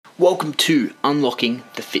Welcome to Unlocking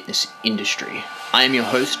the Fitness Industry. I am your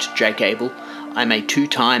host, Jake Abel. I'm a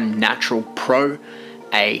two-time natural pro,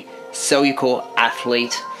 a Cellucor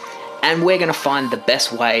athlete, and we're going to find the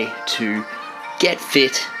best way to get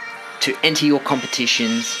fit, to enter your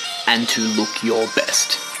competitions, and to look your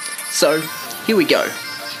best. So, here we go.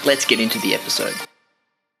 Let's get into the episode.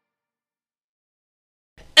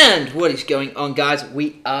 And what is going on, guys?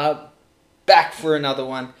 We are back for another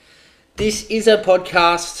one. This is a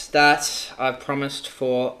podcast that I've promised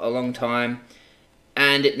for a long time,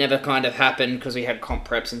 and it never kind of happened because we had comp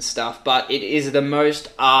preps and stuff, but it is the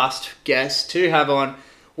most asked guest to have on,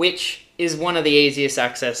 which is one of the easiest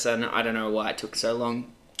access, and I don't know why it took so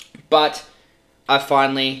long, but I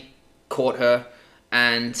finally caught her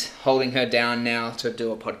and holding her down now to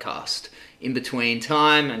do a podcast in between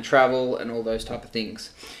time and travel and all those type of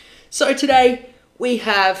things. So today we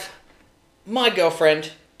have my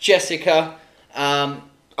girlfriend, Jessica,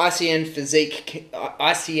 ICN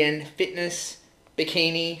Fitness,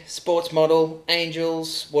 Bikini, Sports Model,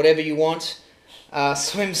 Angels, whatever you want,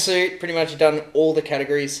 swimsuit, pretty much done all the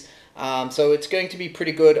categories. So it's going to be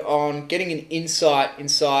pretty good on getting an insight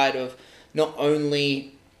inside of not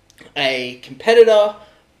only a competitor,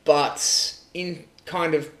 but in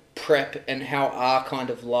kind of prep and how our kind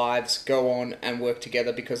of lives go on and work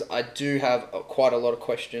together, because I do have quite a lot of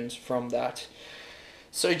questions from that.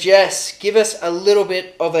 So Jess, give us a little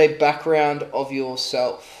bit of a background of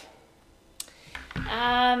yourself.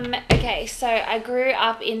 Okay, so I grew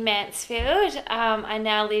up in Mansfield. I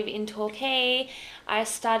now live in Torquay. I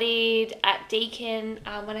studied at Deakin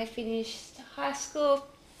when I finished high school.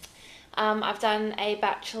 I've done a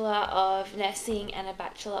Bachelor of Nursing and a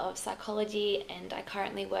Bachelor of Psychology, and I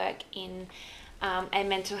currently work in a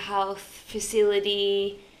mental health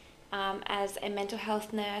facility as a mental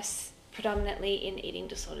health nurse, predominantly in eating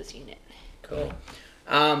disorders unit. Cool.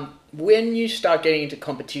 When you start getting into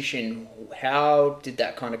competition, how did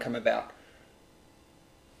that kind of come about?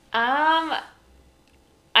 I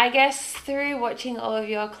guess through watching all of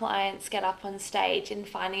your clients get up on stage and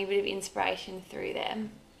finding a bit of inspiration through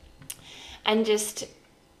them, and just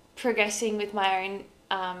progressing with my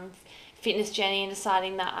own fitness journey and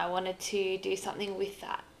deciding that I wanted to do something with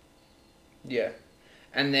that. Yeah.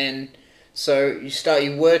 And then, so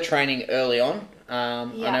you were training early on. I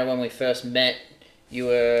know when we first met, you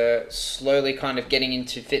were slowly kind of getting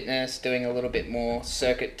into fitness, doing a little bit more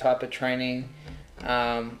circuit type of training,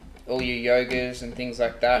 all your yogas and things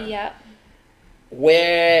like that. Yeah.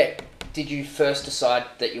 Where did you first decide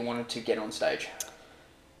that you wanted to get on stage?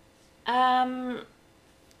 Well,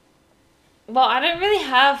 I don't really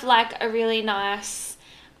have like a really nice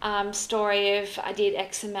story of I did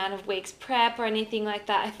X amount of weeks prep or anything like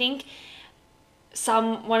that. I think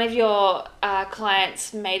one of your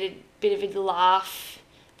clients made a bit of a laugh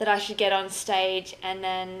that I should get on stage, and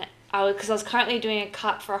then because I was currently doing a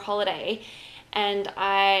cut for a holiday, and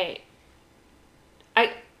I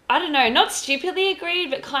don't know, not stupidly agreed,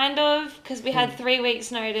 but kind of, because we had 3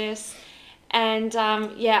 weeks notice, and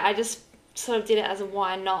I just sort of did it as a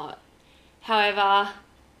why not. However,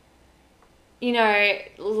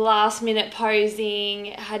 last minute posing,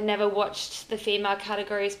 had never watched the female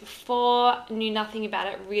categories before, knew nothing about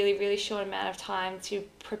it, really, really short amount of time to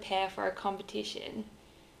prepare for a competition.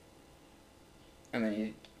 And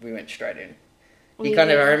then we went straight in.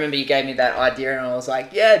 I remember you gave me that idea and I was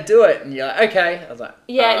like, yeah, do it. And you're like, okay. I was like,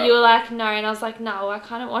 yeah, you were like, no. And I was like, no, I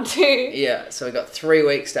kind of want to. Yeah, so we got 3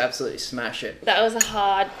 weeks to absolutely smash it. That was a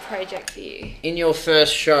hard project for you. In your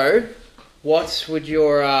first show, what would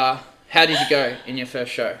how did you go in your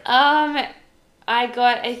first show? I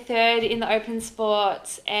got a third in the open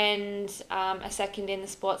sports and a second in the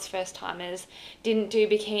sports first timers. Didn't do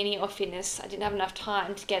bikini or fitness. I didn't have enough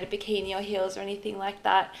time to get a bikini or heels or anything like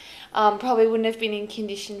that. Probably wouldn't have been in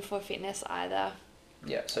condition for fitness either.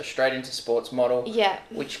 Yeah, so straight into sports model. Yeah.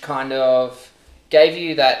 Which kind of gave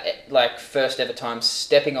you that like first ever time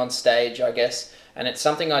stepping on stage, I guess. And it's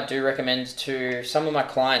something I do recommend to some of my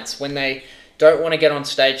clients when they don't want to get on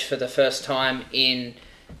stage for the first time in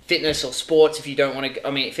fitness or sports. If you don't want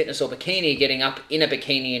to, fitness or bikini, getting up in a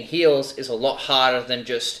bikini and heels is a lot harder than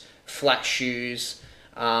just flat shoes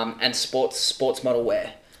and sports model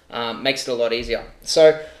wear. Makes it a lot easier.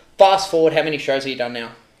 So fast forward, how many shows have you done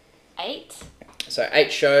now? 8. So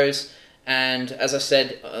 8 shows, and as I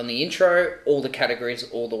said on the intro, all the categories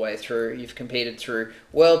all the way through. You've competed through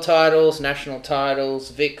world titles, national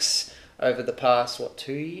titles, VIX over the past,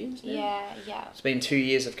 2 years now? Yeah. It's been 2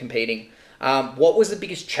 years of competing. What was the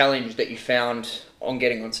biggest challenge that you found on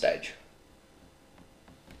getting on stage?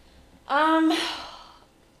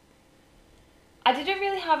 I didn't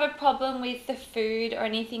really have a problem with the food or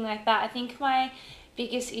anything like that. I think my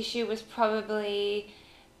biggest issue was probably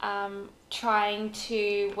trying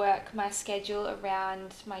to work my schedule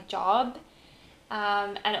around my job.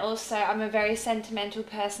 And also, I'm a very sentimental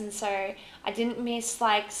person, so I didn't miss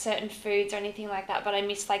like certain foods or anything like that, but I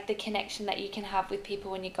miss like the connection that you can have with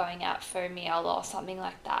people when you're going out for a meal or something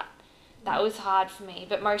like that. That was hard for me,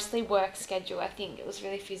 but mostly work schedule. I think it was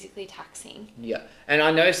really physically taxing. Yeah, and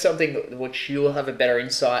I know something which you will have a better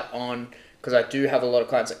insight on, because I do have a lot of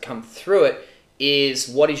clients that come through it, is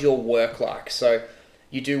what is your work like? So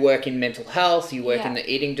you do work in mental health, you work in the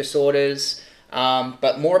eating disorders,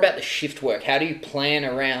 but more about the shift work. How do you plan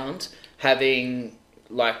around having,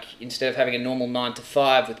 like, instead of having a normal 9 to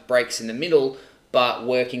 5 with breaks in the middle, but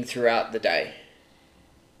working throughout the day?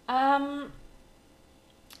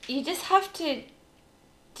 You just have to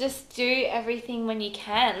just do everything when you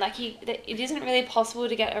can. Like, it isn't really possible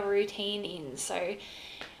to get a routine in. So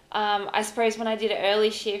I suppose when I did an early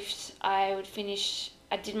shift, I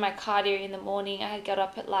did my cardio in the morning. I had got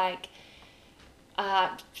up at like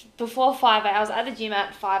before 5 a.m. I was at the gym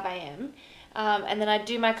at 5 a.m. And then I'd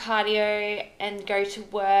do my cardio and go to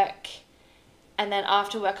work. And then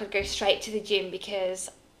after work, I'd go straight to the gym, because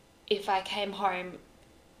if I came home,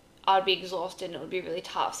 I'd be exhausted and it would be really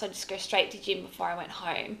tough. So I'd just go straight to gym before I went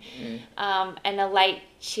home. And a late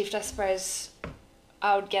shift, I suppose,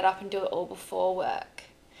 I would get up and do it all before work.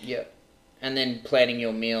 Yep. And then planning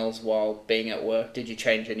your meals while being at work. Did you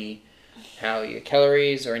change how your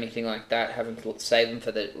calories or anything like that? Having to save them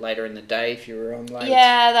for the later in the day if you were on late?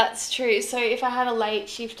 Yeah, that's true. So if I had a late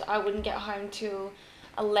shift, I wouldn't get home till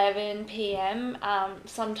 11 p.m.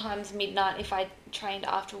 Sometimes midnight if I trained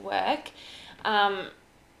after work.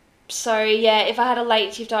 So yeah, if I had a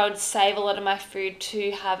late shift, I would save a lot of my food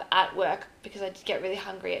to have at work, because I did get really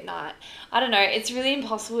hungry at night. I don't know, it's really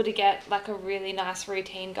impossible to get like a really nice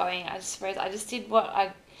routine going. I suppose I just did what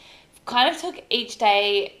I kind of took each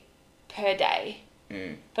day per day.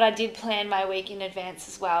 But I did plan my week in advance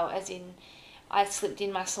as well, as in I slipped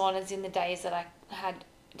in my saunas in the days that I had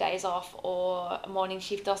days off, or a morning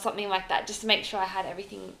shift or something like that, just to make sure I had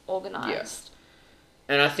everything organised. Yeah.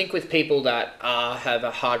 And I think with people that have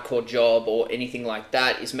a hardcore job or anything like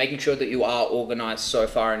that, is making sure that you are organised so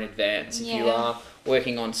far in advance. If you are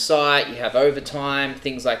working on site, you have overtime,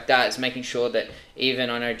 things like that, is making sure that even,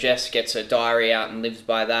 I know Jess gets her diary out and lives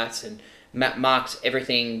by that, and marks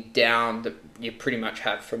everything down that you pretty much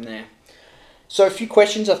have from there. So a few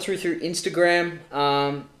questions I threw through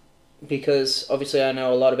Instagram, because obviously I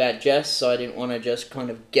know a lot about Jess, so I didn't want to just kind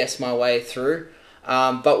of guess my way through.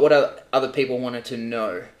 But what other people wanted to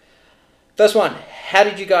know. First one, how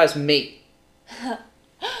did you guys meet?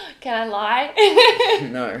 Can I lie?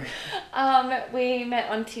 No. We met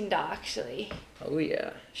on Tinder, actually. Oh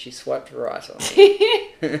yeah, she swiped right on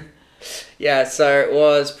me. Yeah, so it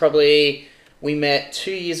was probably, we met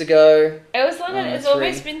 2 years ago. It was longer. It's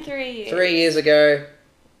almost been 3 years. 3 years ago.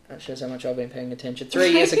 That shows how much I've been paying attention. 3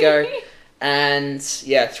 years ago. And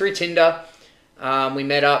yeah, through Tinder, we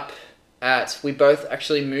met up we both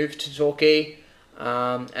actually moved to Torquay,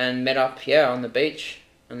 and met up, on the beach.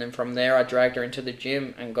 And then from there, I dragged her into the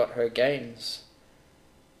gym and got her gains.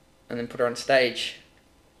 And then put her on stage.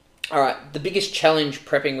 Alright, the biggest challenge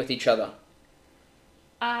prepping with each other.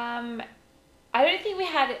 I don't think we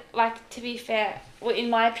had, like, to be fair, well, in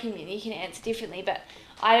my opinion, you can answer differently, but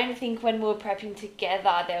I don't think when we were prepping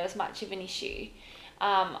together there was much of an issue.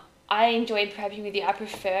 I enjoyed prepping with you. I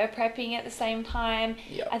prefer prepping at the same time.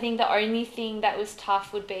 Yep. I think the only thing that was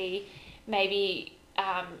tough would be maybe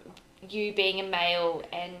you being a male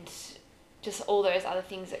and just all those other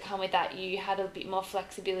things that come with that. You had a bit more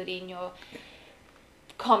flexibility in your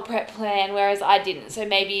comp prep plan, whereas I didn't. So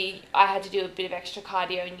maybe I had to do a bit of extra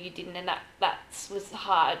cardio and you didn't, and that was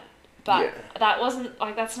hard. But that wasn't,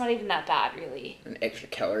 like, that's not even that bad, really. And extra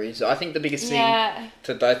calories. I think the biggest thing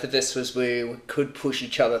for both of us was we could push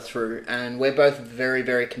each other through. And we're both very,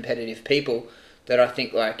 very competitive people that I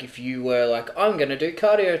think, like, if you were like, I'm going to do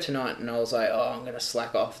cardio tonight, and I was like, oh, I'm going to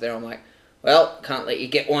slack off there, I'm like, well, can't let you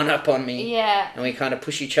get one up on me. Yeah. And we kind of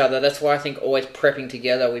push each other. That's why I think always prepping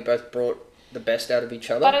together, we both brought the best out of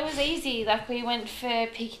each other. But it was easy. Like, we went for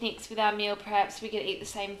picnics with our meal preps. We could eat the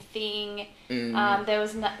same thing. There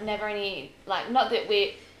was never any, like, not that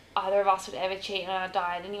either of us would ever cheat on our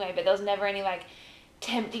diet anyway, but there was never any, like,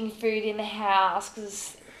 tempting food in the house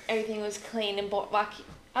because everything was clean and like,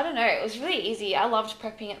 I don't know. It was really easy. I loved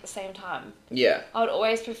prepping at the same time. Yeah. I would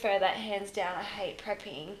always prefer that, hands down. I hate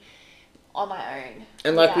prepping on my own.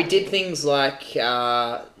 And, like, we did things like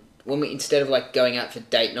when we, instead of like going out for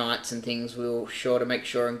date nights and things, we'll sure to make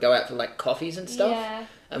sure and go out for like coffees and stuff. Yeah.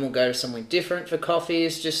 And we'll go to somewhere different for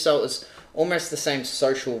coffees, just so it was almost the same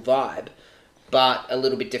social vibe, but a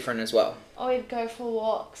little bit different as well. Or we'd go for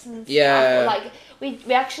walks and stuff. Yeah. Like,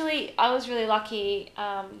 we actually, I was really lucky,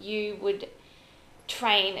 you would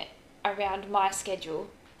train around my schedule.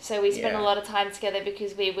 So we spent a lot of time together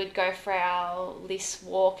because we would go for our list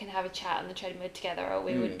walk and have a chat on the treadmill together, or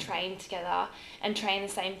we would train together and train the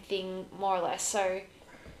same thing more or less. So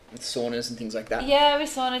saunas and things like that. yeah, we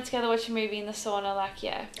sauna together, watch a movie in the sauna, like,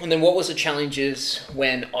 yeah. And then what was the challenges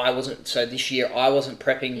when I wasn't, so this year I wasn't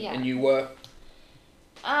prepping and you were?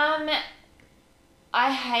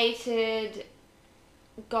 I hated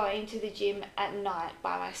going to the gym at night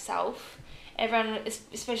by myself. Everyone,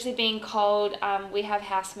 especially being cold, we have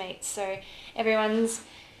housemates, so everyone's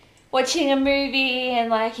watching a movie and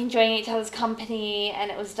like enjoying each other's company,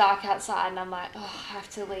 and it was dark outside and I'm like, oh, I have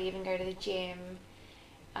to leave and go to the gym.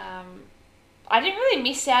 I didn't really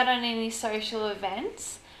miss out on any social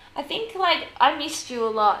events. I think like I missed you a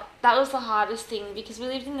lot. That was the hardest thing because we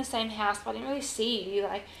lived in the same house, but I didn't really see you.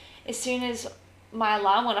 Like as soon as my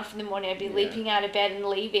alarm went off in the morning, I'd be leaping out of bed and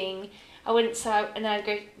leaving. And then I'd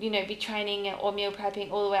go, be training or meal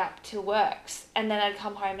prepping all the way up to works, and then I'd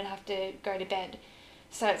come home and have to go to bed.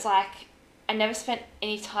 So it's like I never spent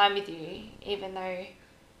any time with you, even though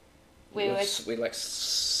we like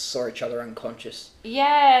saw each other unconscious.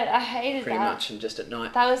 Yeah, I hated pretty that. much, and just at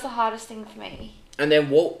night. That was the hardest thing for me. And then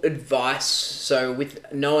what advice? So with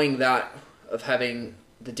knowing that of having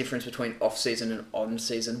the difference between off season and on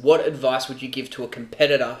season, what advice would you give to a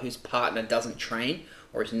competitor whose partner doesn't train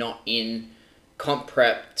or is not in comp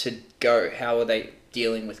prep to go? How are they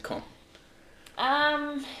dealing with comp?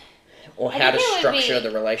 Or how to structure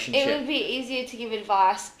the relationship? It would be easier to give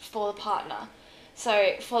advice for the partner.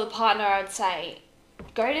 So for the partner, I would say,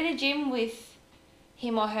 go to the gym with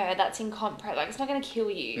him or her that's in comp prep. Like, it's not going to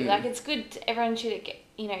kill you. Like, it's good. Everyone should,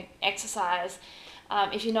 exercise.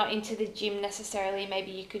 If you're not into the gym necessarily,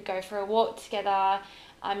 maybe you could go for a walk together.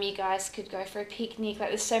 You guys could go for a picnic. Like,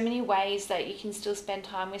 there's so many ways that you can still spend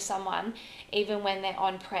time with someone, even when they're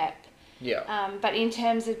on prep. Yeah. But in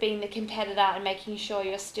terms of being the competitor and making sure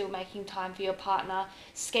you're still making time for your partner,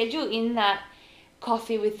 schedule in that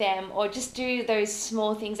coffee with them, or just do those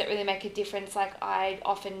small things that really make a difference. Like I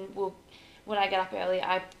often will, when I get up early,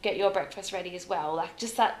 I get your breakfast ready as well. Like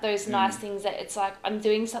just those nice things that it's like I'm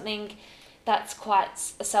doing something that's quite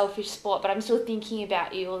a selfish sport, but I'm still thinking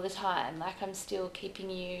about you all the time. Like I'm still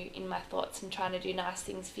keeping you in my thoughts and trying to do nice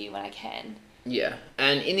things for you when I can. Yeah,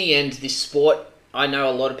 and in the end, this sport, I know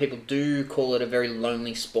a lot of people do call it a very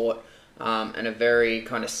lonely sport, and a very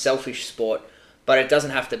kind of selfish sport, but it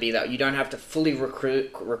doesn't have to be that. You don't have to fully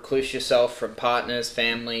recluse yourself from partners,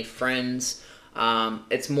 family, friends.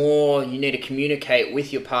 It's more you need to communicate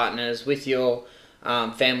with your partners, with your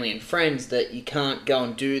family and friends, that you can't go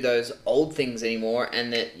and do those old things anymore,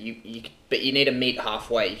 and that but you need to meet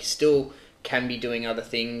halfway. You still can be doing other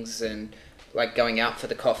things, and like going out for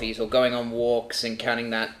the coffees or going on walks and counting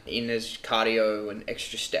that in as cardio and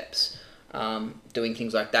extra steps, doing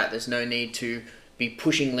things like that. There's no need to be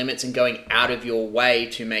pushing limits and going out of your way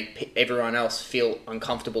to make everyone else feel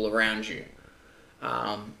uncomfortable around you.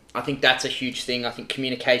 I think that's a huge thing. I think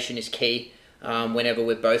communication is key. Whenever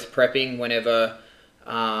we're both prepping, whenever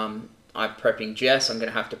I'm prepping Jess, I'm going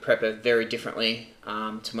to have to prep her very differently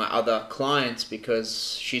to my other clients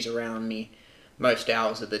because she's around me most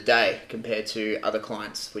hours of the day compared to other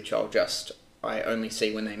clients, which I only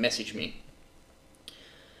see when they message me.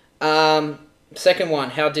 Second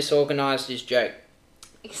one, how disorganized is Jake?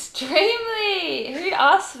 Extremely! Who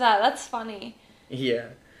asked that? That's funny. Yeah.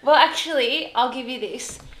 Well, actually, I'll give you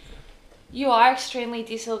this. You are extremely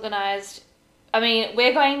disorganized. I mean,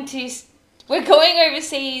 we're going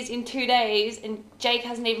overseas in 2 days, and Jake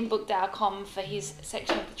hasn't even booked our comm for his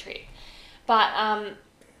section of the trip. But,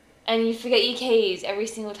 and you forget your keys every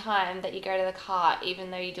single time that you go to the car,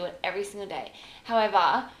 even though you do it every single day.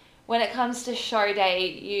 However, when it comes to show day,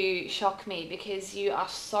 you shock me because you are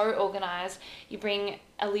so organised. You bring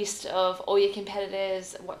a list of all your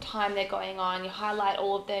competitors, what time they're going on, you highlight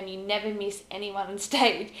all of them, you never miss anyone on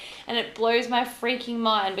stage. And it blows my freaking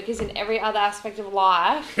mind because in every other aspect of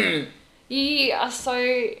life, you are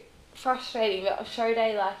so frustrating. But show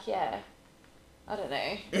day, I don't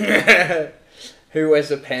know. Who wears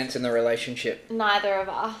the pants in the relationship? Neither of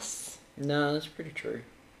us. No, that's pretty true.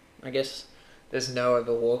 I guess there's no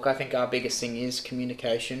overwalk. I think our biggest thing is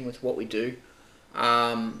communication with what we do,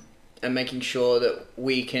 and making sure that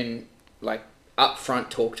we can upfront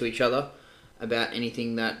talk to each other about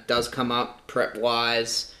anything that does come up prep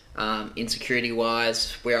wise, insecurity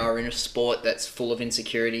wise. We are in a sport that's full of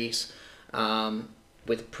insecurities,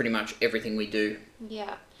 with pretty much everything we do.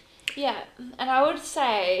 Yeah. Yeah. And I would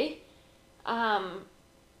say,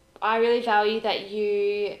 I really value that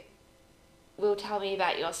you will tell me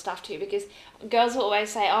about your stuff too, because girls will always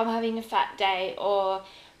say, oh, I'm having a fat day, or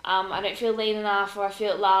I don't feel lean enough, or I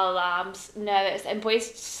feel la la la, I'm nervous, and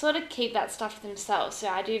boys sort of keep that stuff to themselves. So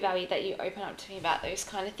I do value that you open up to me about those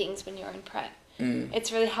kind of things when you're in prep.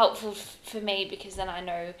 It's really helpful for me, because then I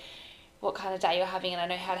know what kind of day you're having and I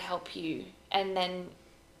know how to help you, and then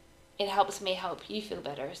it helps me help you feel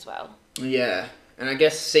better as well. Yeah, and I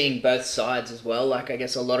guess seeing both sides as well. Like, I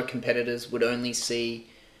guess a lot of competitors would only see,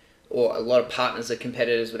 or a lot of partners of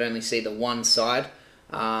competitors would only see the one side,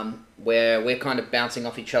 where we're kind of bouncing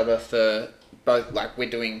off each other for both. Like, we're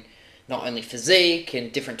doing not only physique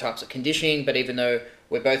and different types of conditioning, but even though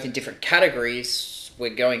we're both in different categories,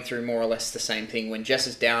 we're going through more or less the same thing. When Jess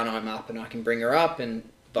is down, I'm up, and I can bring her up, and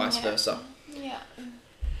vice versa. Yeah.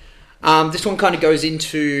 This one kind of goes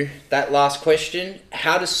into that last question.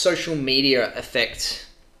 How does social media affect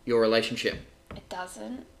your relationship? It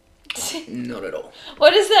doesn't. Not at all.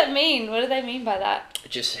 What does that mean? What do they mean by that?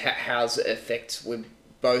 Just how's it affect? We're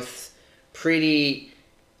both pretty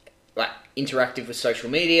interactive with social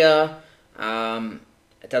media.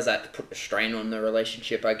 Does that put a strain on the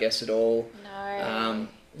relationship, I guess, at all? No.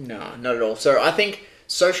 No, not at all. So I think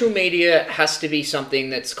social media has to be something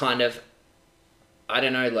that's kind of, I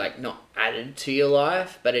don't know, not added to your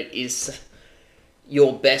life, but it is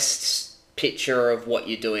your best picture of what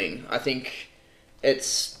you're doing. I think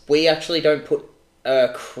we actually don't put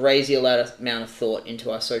a crazy amount of thought into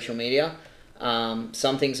our social media.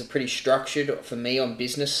 Some things are pretty structured for me on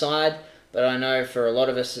business side, but I know for a lot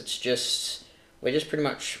of us, we're just pretty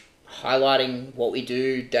much highlighting what we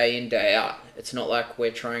do day in, day out. It's not like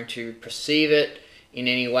we're trying to perceive it in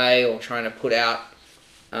any way or trying to put out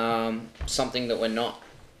something that we're not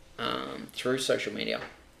through social media.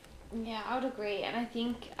 Yeah, I would agree. And I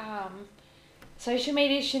think social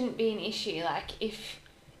media shouldn't be an issue. Like, if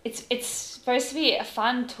it's supposed to be a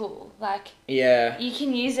fun tool. Like, yeah, you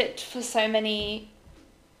can use it for so many.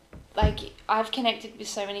 Like, I've connected with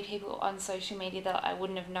so many people on social media that I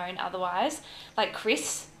wouldn't have known otherwise. Like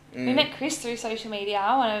Chris. We met Chris through social media,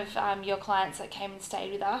 one of your clients that came and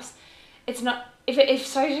stayed with us. It's not, if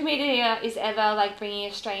social media is ever like bringing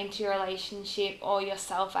a strain to your relationship or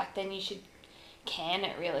yourself, like, then you should can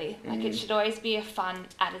it really. Like, it should always be a fun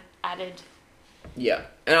added. Yeah,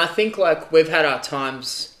 and I think we've had our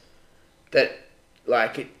times that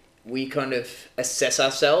we kind of assess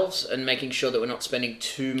ourselves and making sure that we're not spending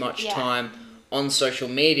too much time on social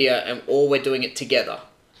media, and or we're doing it together.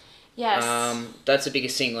 Yes. That's the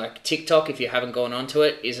biggest thing. Like, TikTok, if you haven't gone onto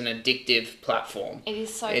it, is an addictive platform. It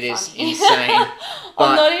is so funny. It is insane.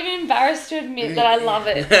 I'm not even embarrassed to admit that I love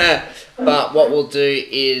it. But what we'll do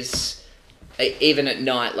is, even at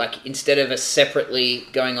night, instead of us separately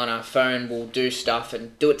going on our phone, we'll do stuff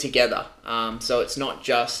and do it together. So it's not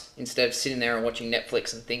just, instead of sitting there and watching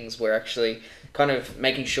Netflix and things, we're actually kind of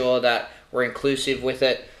making sure that we're inclusive with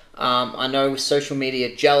it. I know with social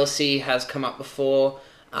media, jealousy has come up before.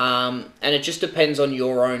 And it just depends on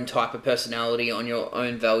your own type of personality, on your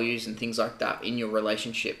own values and things like that in your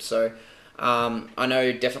relationship. So I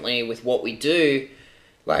know definitely with what we do,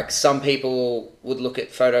 some people would look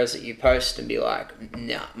at photos that you post and be like,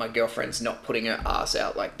 nah, my girlfriend's not putting her ass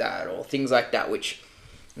out like that, or things like that, which,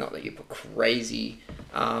 not that you put crazy,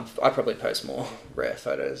 I probably post more rare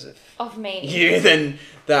photos of me you than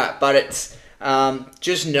that, but it's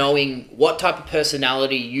just knowing what type of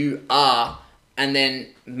personality you are, and then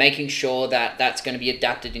making sure that that's going to be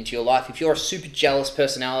adapted into your life. If you're a super jealous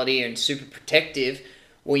personality and super protective,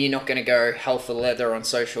 well, you're not going to go hell for leather on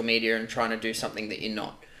social media and trying to do something that you're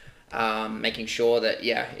not. Making sure that,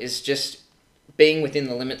 is just being within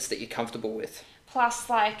the limits that you're comfortable with. Plus,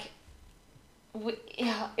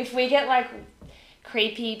 if we get,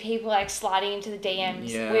 creepy people, sliding into the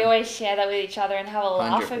DMs, we always share that with each other and have a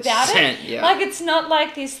laugh about it. Yeah. It's not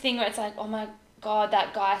like this thing where it's like, oh my God,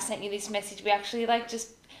 that guy sent you this message. We actually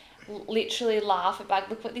just literally laugh at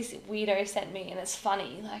look what this weirdo sent me, and it's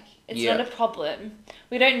funny. It's not a problem.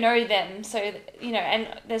 We don't know them, so and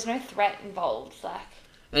there's no threat involved.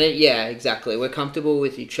 And exactly. We're comfortable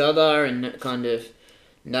with each other and kind of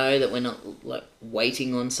know that we're not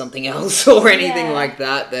waiting on something else or anything like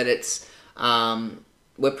that. That it's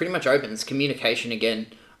we're pretty much open. It's communication again.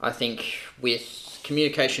 I think with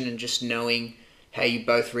communication and just knowing how you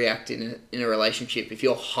both react in a relationship. If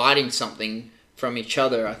you're hiding something from each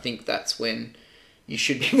other, I think that's when you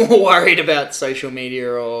should be more worried about social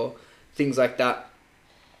media or things like that.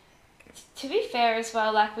 to be fair as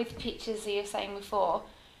well, like with pictures that you were saying before,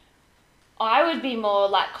 I would be more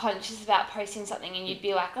like conscious about posting something and you'd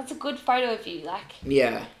be like, that's a good photo of you. Like,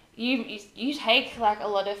 Yeah. You take like a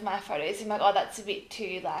lot of my photos and you're like, oh, that's a bit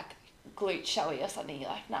too like glute showy or something. You're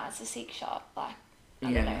like, nah, it's a sick shot. Like,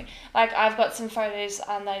 I don't know. Like, I've got some photos that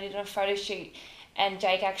I did on a photo shoot, and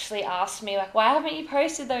Jake actually asked me, like, why haven't you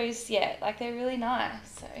posted those yet? Like, they're really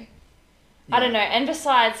nice. So, I don't know. And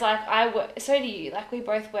besides, like, so do you. Like, we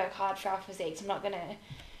both work hard for our physiques. I'm not going to,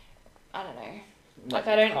 I don't know. Like,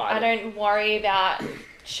 I don't worry about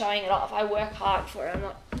showing it off. I work hard for it. I'm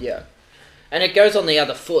not... Yeah. And it goes on the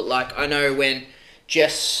other foot. Like, I know when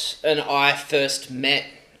Jess and I first met,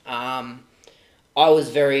 I was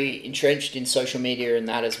very entrenched in social media and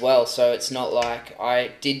that as well. So it's not like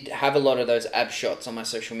I did have a lot of those ab shots on my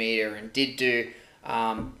social media and did do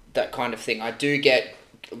that kind of thing. I do get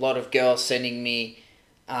a lot of girls sending me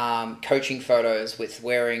coaching photos with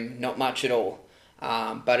wearing not much at all.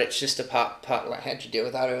 But it's just a part, like, how'd you deal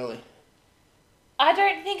with that early? I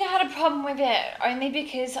don't think I had a problem with it, only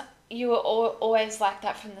because you were always like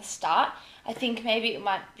that from the start. I think maybe it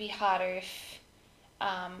might be harder if...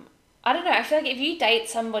 I don't know, I feel like if you date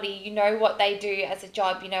somebody, you know what they do as a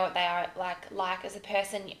job, you know what they are like as a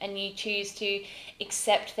person, and you choose to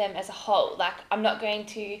accept them as a whole. Like, I'm not going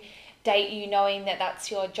to date you knowing that that's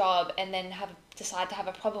your job and then decide to have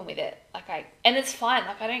a problem with it. And it's fine,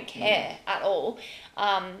 like, I don't care at all.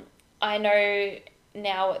 I know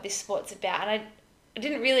now what this sport's about, and I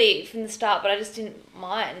didn't really from the start, but I just didn't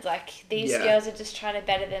mind. Like, these girls are just trying to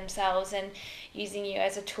better themselves and using you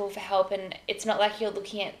as a tool for help, and it's not like you're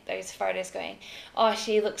looking at those photos going, oh,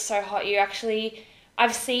 she looks so hot.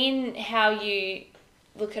 I've seen how you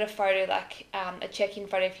look at a photo, like a check-in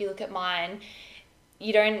photo. If you look at mine,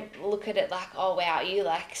 you don't look at it like, oh wow, you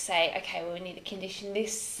like say, okay, well, we need to condition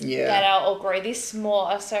this better or grow this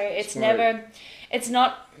more. So it's not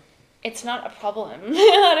a problem.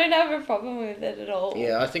 I don't have a problem with it at all.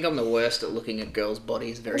 Yeah, I think I'm the worst at looking at girls'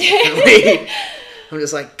 bodies very differently. I'm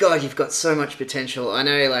just like, God, you've got so much potential. I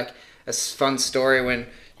know, like, a fun story when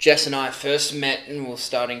Jess and I first met and we were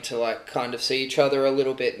starting to, like, kind of see each other a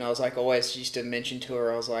little bit, and I was like, always used to mention to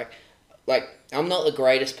her, I was like, I'm not the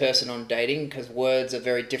greatest person on dating because words are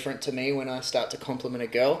very different to me when I start to compliment a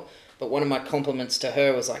girl. But one of my compliments to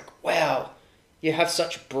her was like, wow, you have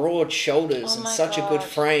such broad shoulders and such a good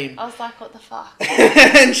frame. I was like, what the fuck?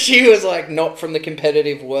 And she was like, not from the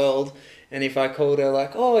competitive world. And if I called her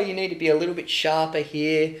like, oh, you need to be a little bit sharper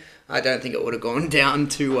here, I don't think it would have gone down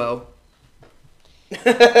too well.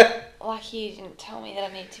 Like, you didn't tell me that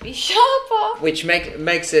I need to be sharper. Which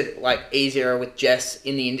makes it, like, easier with Jess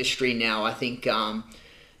in the industry now. I think at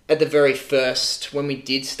the very first, when we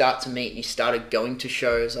did start to meet and you started going to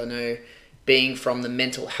shows, I know being from the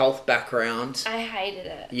mental health background, I hated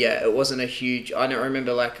it. Yeah, it wasn't a huge... I don't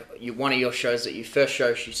remember, like, one of your shows that you first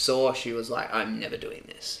show she saw, she was like, I'm never doing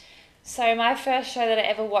this. So my first show that I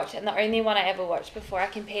ever watched, and the only one I ever watched before I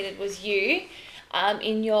competed, was you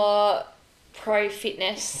in your pro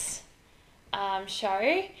fitness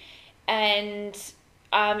show. And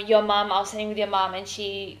your mum, I was sitting with your mum, and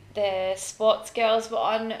the sports girls were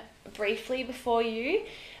on briefly before you,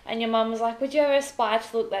 and your mum was like, would you ever aspire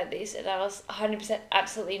to look like this? And I was 100%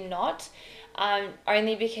 absolutely not,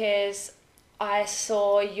 only because I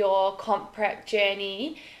saw your comp prep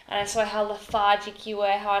journey, and I saw how lethargic you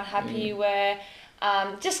were, how unhappy you were,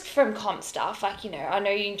 just from comp stuff. Like, you know, I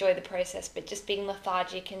know you enjoy the process, but just being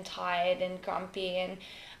lethargic and tired and grumpy and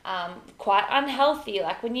quite unhealthy.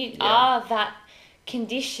 Like, when you are that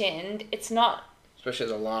conditioned, it's not... Especially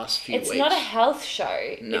the last few weeks. It's not a health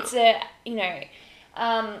show. No. It's a, you know...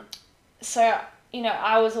 so, you know,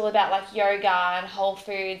 I was all about, like, yoga and whole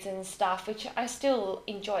foods and stuff, which I still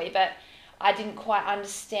enjoy, but I didn't quite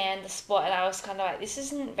understand the sport, and I was kind of like, this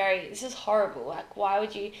is horrible. Like, why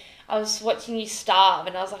would you... I was watching you starve,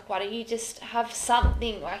 and I was like, why don't you just have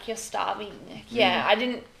something like you're starving? Like, I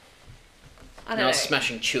don't know. I was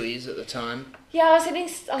smashing Chewies at the time. Yeah, I was getting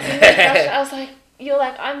I was like, you're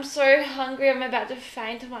like, I'm so hungry, I'm about to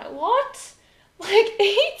faint. I'm like, what? Like,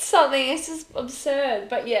 eat something. It's just absurd.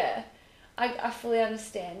 But yeah, I fully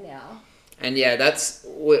understand now. And yeah, that's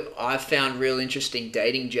what I found real interesting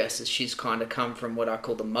dating Jess, is she's kind of come from what I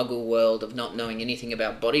call the muggle world of not knowing anything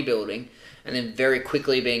about bodybuilding, and then very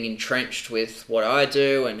quickly being entrenched with what I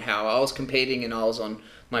do and how I was competing, and I was on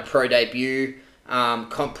my pro debut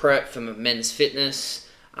comp prep for men's fitness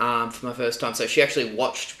for my first time. So she actually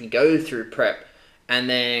watched me go through prep, and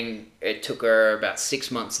then it took her about 6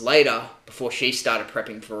 months later before she started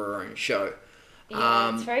prepping for her own show.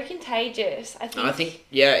 Yeah, it's very contagious. I think,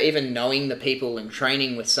 yeah, even knowing the people and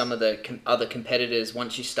training with some of the other competitors,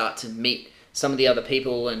 once you start to meet some of the other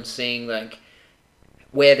people and seeing like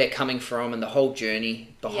where they're coming from and the whole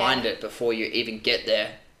journey behind it before you even get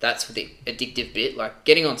there, that's the addictive bit. Like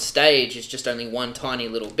getting on stage is just only one tiny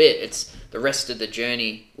little bit. It's the rest of the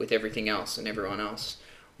journey with everything else and everyone else,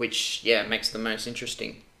 which, yeah, makes the most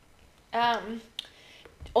interesting.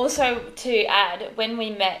 Also, to add, when we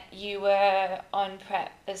met, you were on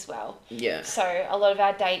prep as well. Yeah. So a lot of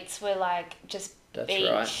our dates were like just beach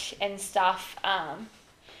right. and stuff.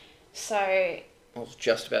 So I was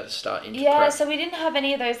just about to start into prep. So we didn't have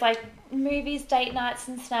any of those like movies, date nights,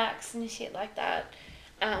 and snacks and shit like that.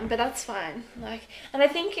 But that's fine. Like, and I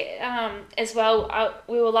think as well,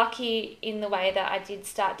 we were lucky in the way that I did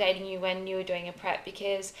start dating you when you were doing a prep,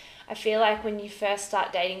 because I feel like when you first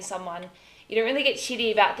start dating someone, you don't really get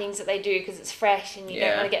shitty about things that they do because it's fresh and you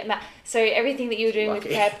don't want to get mad. So everything that you were doing with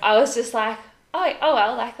prep, I was just like, oh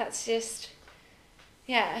well, like that's just,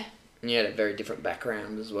 yeah. And you had a very different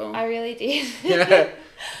background as well. I really did. Yeah.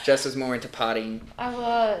 Jess was more into partying. I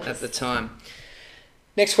was. At the time.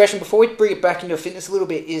 Next question, before we bring it back into fitness a little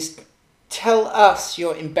bit, is tell us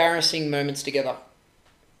your embarrassing moments together.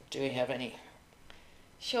 Do we have any?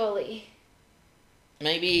 Surely.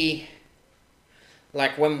 Maybe,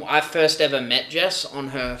 like when I first ever met Jess on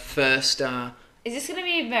her first... Is this going to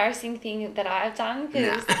be an embarrassing thing that I've done?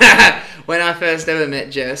 Nah. When I first ever met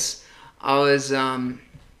Jess, I was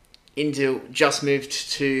just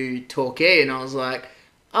moved to Torquay, and I was like,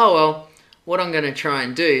 oh well, what I'm going to try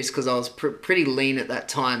and do is, because I was pretty lean at that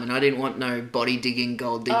time and I didn't want no body digging,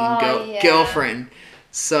 gold digging girlfriend.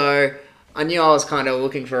 So I knew I was kind of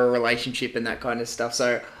looking for a relationship and that kind of stuff.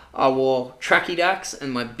 So I wore tracky dacks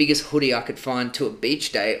and my biggest hoodie I could find to a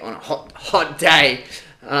beach day on a hot day.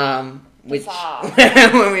 Which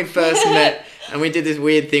when we first met, and we did this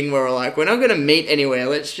weird thing where we're like, we're not going to meet anywhere.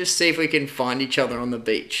 Let's just see if we can find each other on the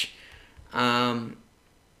beach. Yeah,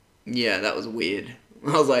 that was weird.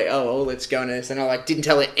 I was like, oh, well, let's go on this. And I didn't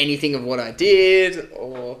tell her anything of what I did,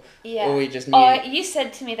 or we just knew. Oh, you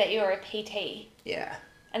said to me that you were a PT. Yeah.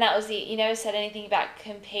 And that was it. You never said anything about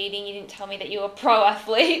competing. You didn't tell me that you were a pro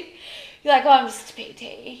athlete. You're like, oh, I'm just a PT.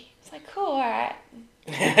 It's like, cool, all right.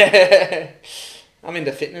 I'm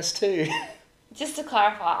into fitness too. Just to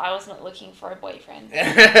clarify, I was not looking for a boyfriend.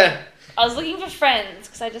 I was looking for friends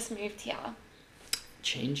because I just moved here.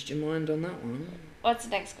 Changed your mind on that one? What's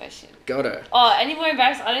the next question? Got her. Oh, any more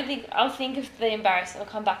embarrassing? I'll think of the embarrassing. I'll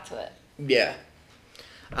come back to it. Yeah.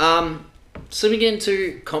 So we get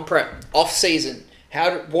into comp prep, off season.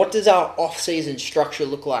 What does our off season structure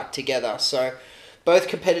look like together? So, both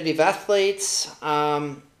competitive athletes.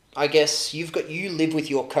 I guess you live with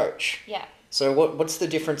your coach. Yeah. So what's the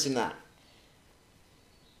difference in that?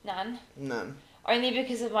 None. Only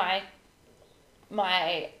because of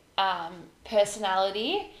my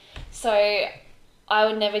personality. So I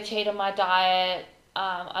would never cheat on my diet.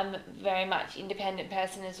 I'm a very much independent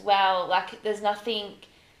person as well. Like, there's nothing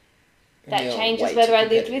that changes whether I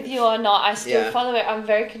lived with you or not. I still follow it. I'm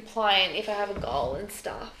very compliant if I have a goal and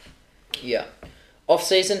stuff. Yeah. Off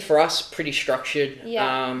season for us, pretty structured.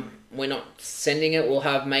 Yeah. We're not sending it. We'll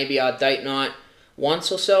have maybe our date night once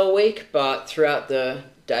or so a week, but throughout the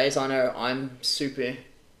days, I know I'm super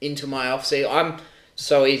into my off season. I'm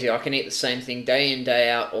so easy. I can eat the same thing day in, day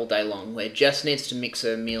out, all day long, where Jess needs to mix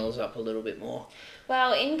her meals up a little bit more.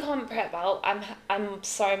 Well, in comp prep, I'm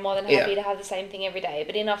so more than happy to have the same thing every day.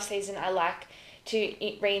 But in off season, I like to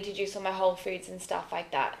reintroduce all my whole foods and stuff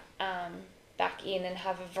like that back in, and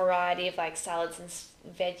have a variety of like salads and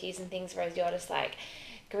veggies and things. Whereas you're just like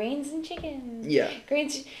greens and chicken. Yeah.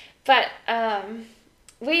 Greens, but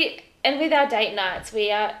with our date nights,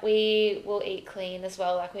 we will eat clean as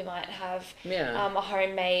well. Like, we might have a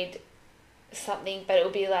homemade something, but it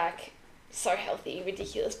will be like so healthy,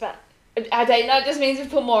 ridiculous. But our date night just means we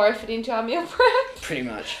put more effort into our meal prep. Pretty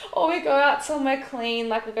much. Or we go out somewhere clean,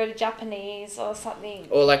 like we go to Japanese or something.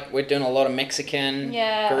 Or like we're doing a lot of Mexican,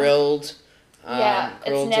 grilled.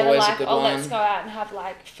 It's never like, let's go out and have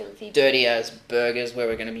like filthy... dirty as burgers where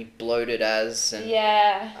we're going to be bloated as,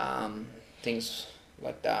 and things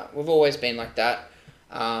like that. We've always been like that,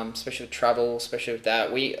 especially with travel, especially with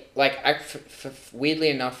that. We, like, weirdly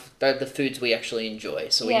enough, they're the foods we actually enjoy.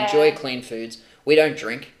 So we enjoy clean foods. We don't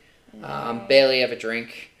drink, barely ever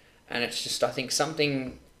drink, and it's just, I think,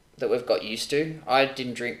 something that we've got used to. I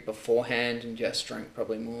didn't drink beforehand and just drank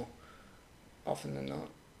probably more often than not.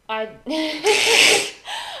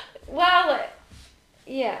 Well,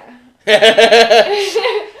 yeah.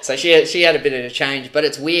 So she had a bit of a change, but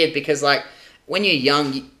it's weird because, like, when you're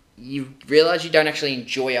young, you realise you don't actually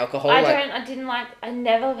enjoy alcohol. I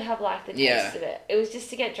never have liked the taste Yeah. of it. It was just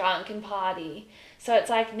to get drunk and party. So it's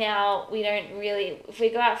like now we don't really, if we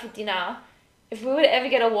go out for dinner, if we would ever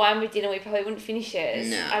get a wine with dinner, we probably wouldn't finish it.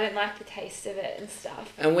 No. I don't like the taste of it and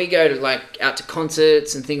stuff. And we go to like out to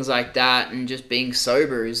concerts and things like that, and just being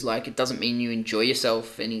sober is like, it doesn't mean you enjoy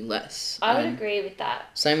yourself any less. I would agree with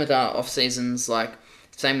that. Same with our off seasons, like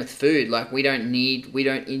same with food. Like we don't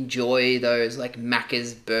enjoy those like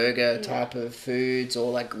Macca's burger type of foods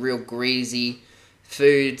or like real greasy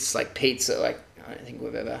foods like pizza. Like I don't think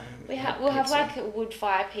we'll have like wood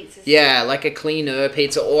fire pizzas. Yeah, like a cleaner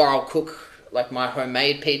pizza, or I'll cook like my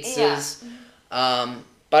homemade pizzas. Yeah.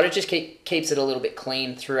 But it just keeps it a little bit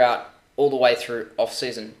clean throughout, all the way through off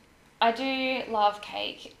season. I do love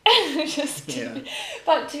cake.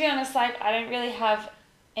 But to be honest, like I don't really have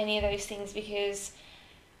any of those things because,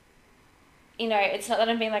 you know, it's not that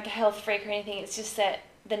I'm being like a health freak or anything. It's just that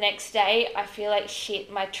the next day I feel like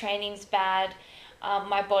shit. My training's bad.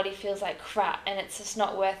 My body feels like crap, and it's just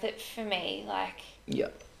not worth it for me. Like,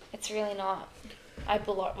 it's really not.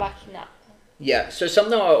 Yeah, so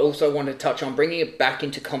something I also want to touch on, bringing it back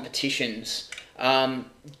into competitions,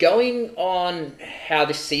 going on how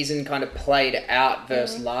this season kind of played out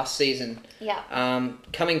versus last season. Yeah.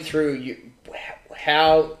 Coming through,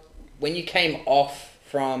 when you came off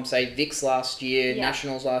from, say, Vicks last year,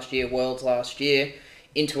 Nationals last year, Worlds last year,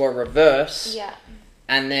 into a reverse. Yeah.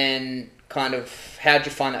 And then kind of, how'd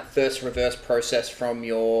you find that first reverse process from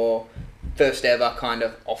your first ever kind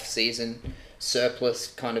of off-season surplus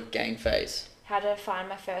kind of gain phase? How did I find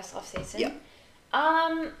my first off season? Yeah.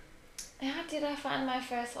 How did I find my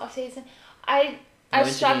first off season? I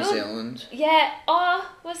struggled. To New Zealand. Yeah. Oh,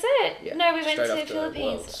 was it? Yeah. No, we went Straight to the after Philippines.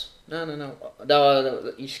 Worlds.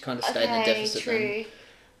 No. You kind of stayed in the deficit true.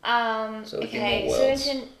 then. So okay, so we went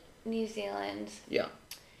to New Zealand. Yeah.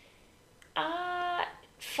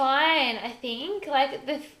 Fine, I think. Like,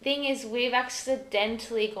 the thing is, we've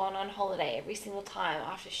accidentally gone on holiday every single time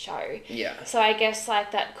after show. Yeah. So I guess,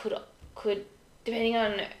 like, that could depending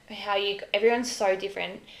on how everyone's so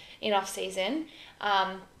different in off season.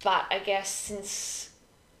 But I guess since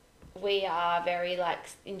we are very, like,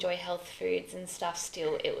 enjoy health foods and stuff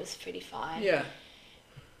still, it was pretty fine. Yeah.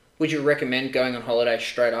 Would you recommend going on holiday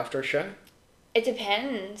straight after a show? It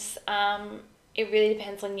depends. It really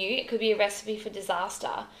depends on you. It could be a recipe for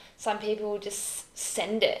disaster. Some people will just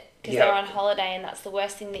send it because they're on holiday and that's the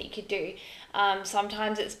worst thing that you could do.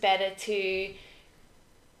 Sometimes it's better to,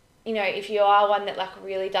 you know, if you are one that like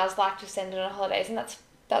really does like to send it on holidays, and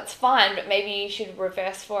that's fine, but maybe you should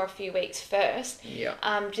reverse for a few weeks first. Yeah.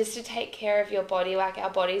 Just to take care of your body. Like,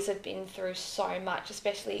 our bodies have been through so much,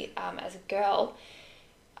 especially as a girl.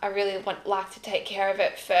 I really like to take care of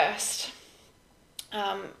it first.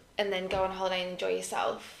 And then go on holiday and enjoy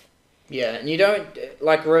yourself. Yeah, and you don't,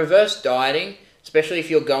 like, reverse dieting, especially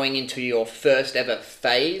if you're going into your first ever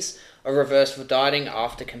phase of reverse dieting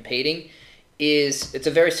after competing, it's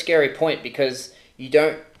a very scary point because you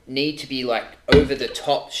don't need to be, like, over the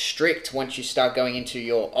top strict once you start going into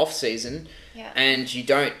your off season. Yeah. And you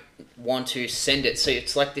don't want to send it. So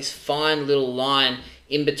it's like this fine little line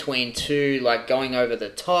in between two, like, going over the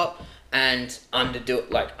top and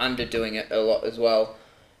underdoing it a lot as well.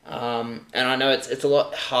 And I know it's a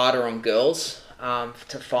lot harder on girls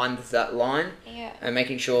to find that line. Yeah. And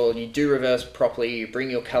making sure you do reverse properly, you bring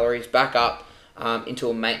your calories back up into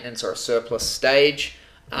a maintenance or a surplus stage.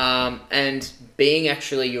 And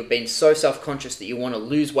you've been so self-conscious that you want to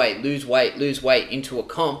lose weight into a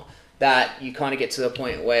comp that you kind of get to the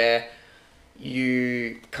point where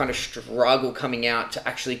you kind of struggle coming out to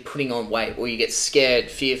actually putting on weight, or you get scared,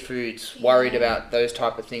 fear foods, worried about those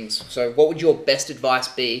type of things. So what would your best advice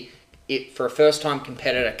be for a first-time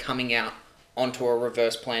competitor coming out onto a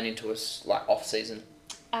reverse plan into a off season?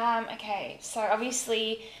 Okay, so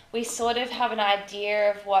obviously we sort of have an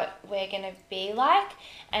idea of what we're going to be like,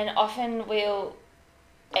 and often it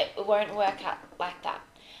won't work out like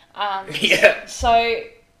that. So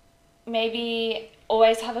maybe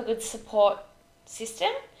always have a good support system.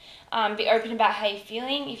 Be open about how you're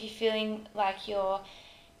feeling. If you're feeling like you're,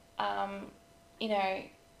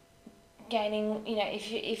 gaining,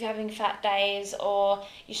 if you're having fat days or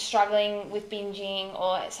you're struggling with binging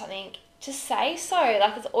or something, just say so.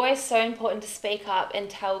 Like, it's always so important to speak up and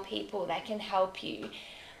tell people they can help you.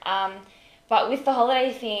 But with the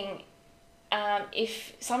holiday thing,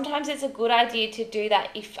 if sometimes it's a good idea to do that.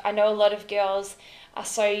 If I know a lot of girls are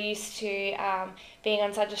so used to being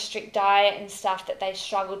on such a strict diet and stuff that they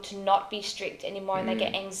struggle to not be strict anymore, and they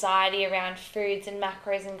get anxiety around foods and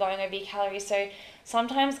macros and going over your calories. So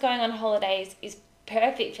sometimes going on holidays is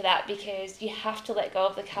perfect for that because you have to let go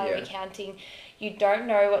of the calorie Yeah. counting. You don't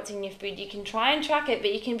know what's in your food. You can try and track it,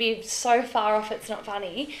 but you can be so far off it's not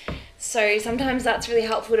funny. So sometimes that's really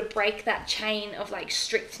helpful to break that chain of like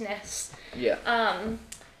strictness. Yeah.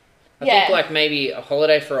 I I think like maybe a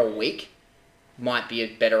holiday for a week might be a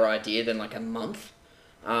better idea than like a month.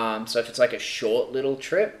 So if it's like a short little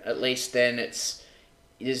trip, at least then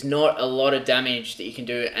there's not a lot of damage that you can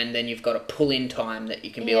do, and then you've got a pull-in time that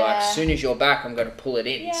you can be like, as soon as you're back, I'm going to pull it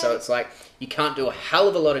in. Yeah. So it's like you can't do a hell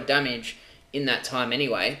of a lot of damage in that time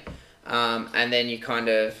anyway. And then you kind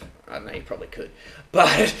of, I don't know, you probably could.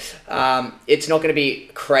 But it's not going to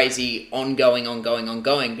be crazy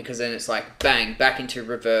ongoing, because then it's like, bang, back into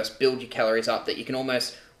reverse, build your calories up, that you can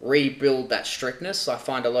almost rebuild that strictness. So I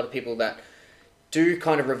find a lot of people that do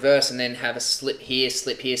kind of reverse and then have a slip here,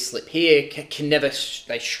 can never,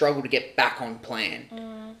 they struggle to get back on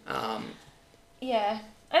plan. Yeah.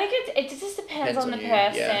 I think it just depends on the you,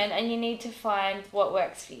 person, yeah. and you need to find what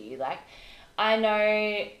works for you. Like, I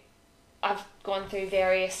know I've gone through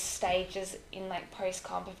various stages in like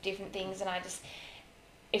post-comp of different things, and I just,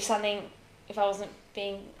 if I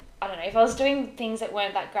was doing things that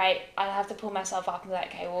weren't that great, I'd have to pull myself up and be like,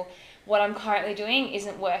 okay, well, what I'm currently doing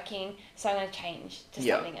isn't working, so I'm going to change to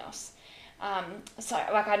something else. So,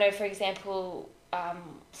 like, I know, for example,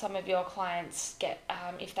 some of your clients get,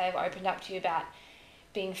 if they've opened up to you about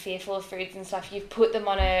being fearful of foods and stuff, you've put them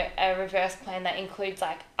on a reverse plan that includes,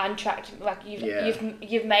 like, untracked, like,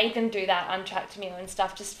 you've made them do that untracked meal and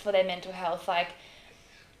stuff just for their mental health, like,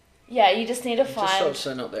 yeah, you just need to find... Just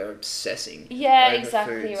also not they're obsessing. Yeah, over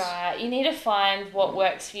exactly foods. right. You need to find what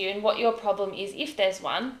works for you and what your problem is, if there's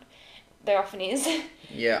one. There often is.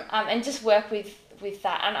 Yeah. And just work with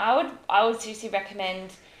that. And I would seriously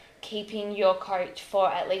recommend keeping your coach for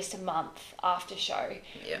at least a month after show.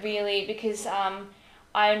 Yeah. Really, because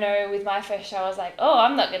I know with my first show I was like, oh,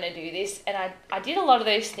 I'm not going to do this. And I did a lot of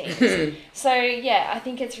those things. So, yeah, I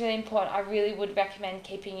think it's really important. I really would recommend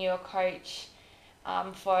keeping your coach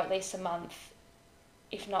for at least a month,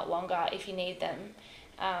 if not longer, if you need them.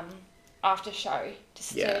 After show.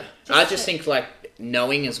 I just think like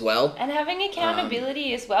knowing as well. And having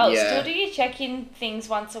accountability as well. Yeah. Still do your check-in things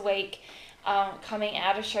once a week, coming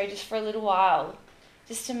out of show just for a little while.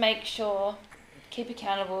 Just to make sure, keep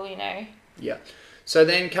accountable, you know. Yeah. So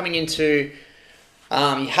then coming into,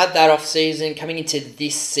 you had that off season, coming into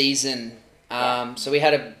this season. So we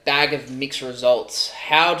had a bag of mixed results.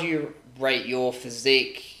 How do you rate your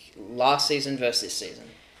physique last season versus this season?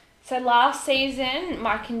 So last season,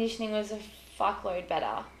 my conditioning was a fuckload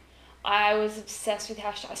better. I was obsessed with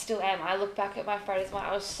how I still am. I look back at my photos,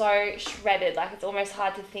 I was so shredded. Like, it's almost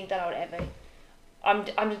hard to think that I would ever...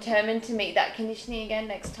 I'm determined to meet that conditioning again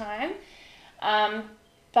next time.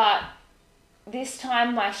 But this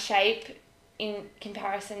time, my shape, in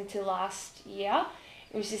comparison to last year,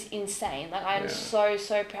 it was just insane. Like, I'm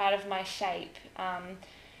so proud of my shape. I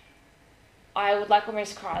would like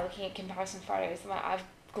almost cry looking at comparison photos. I've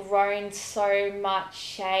grown so much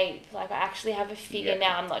shape. Like, I actually have a figure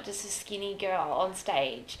now. I'm not just a skinny girl on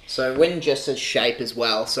stage. So when Jess says shape as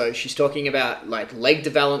well, so she's talking about like leg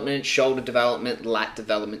development, shoulder development, lat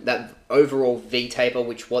development, that overall V-taper,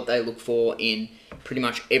 which what they look for in pretty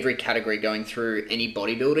much every category going through any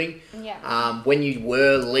bodybuilding. Yeah. When you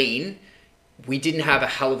were lean, we didn't have a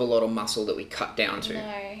hell of a lot of muscle that we cut down to.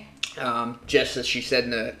 No. Just as she said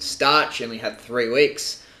in the start, she only had 3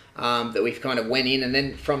 weeks. That we've kind of went in, and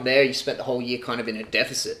then from there you spent the whole year kind of in a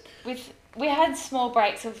deficit. We had small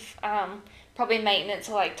breaks of probably maintenance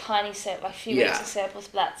or like tiny like a few weeks of surplus,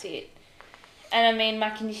 but that's it. And I mean,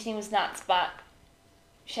 my conditioning was nuts, but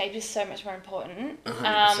shape is so much more important.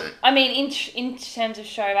 100%. I mean, in terms of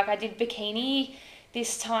show, like I did bikini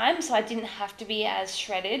this time, so I didn't have to be as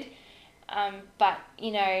shredded. But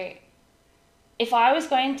you know, if I was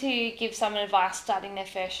going to give someone advice starting their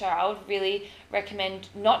first show, I would really recommend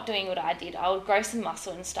not doing what I did. I would grow some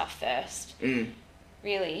muscle and stuff first.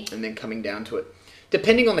 Really. And then coming down to it.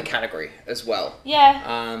 Depending on the category as well.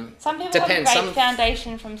 Yeah. Some people depends. have a great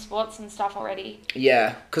foundation from sports and stuff already.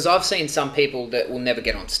 Yeah, because I've seen some people that will never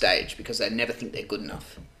get on stage because they never think they're good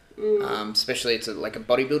enough. Especially it's like a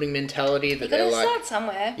bodybuilding mentality that they're like... start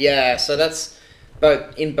somewhere. Yeah, so that's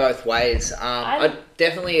in both ways. I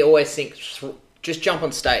definitely always think... Just jump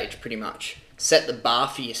on stage, pretty much. Set the bar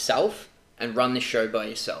for yourself and run the show by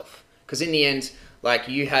yourself. Because in the end, like,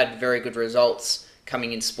 you had very good results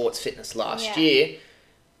coming in sports fitness last year.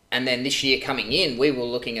 And then this year coming in, we were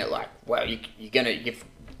looking at, like, well, you've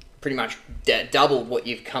pretty much doubled what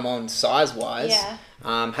you've come on size-wise.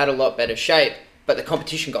 Yeah. Had a lot better shape. but the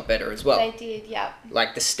competition got better as well. They did, yeah.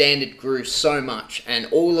 Like, the standard grew so much, and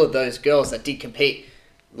all of those girls that did compete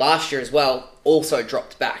last year as well also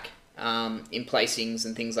dropped back in placings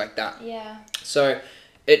and things like that. Yeah. So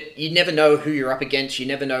you never know who you're up against. You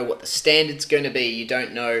never know what the standard's going to be. You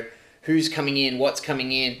don't know who's coming in, what's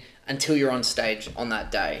coming in, until you're on stage on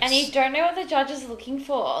that day. And you don't know what the judge is looking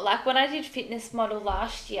for. Like, when I did fitness model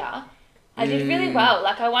last year, I did really well.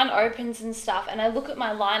 Like, I won opens and stuff, and I look at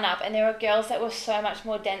my lineup, and there were girls that were so much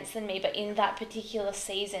more dense than me, but in that particular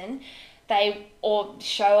season, or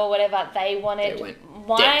show or whatever, they wanted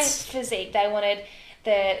my dense physique. They wanted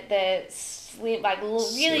the slim, like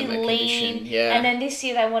really Slimmer lean. condition, yeah. And then this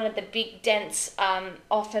year they wanted the big, dense,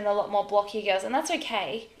 often a lot more blocky girls, and that's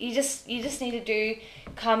okay. You just need to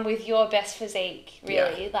come with your best physique,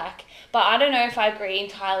 really. Like, but I don't know if I agree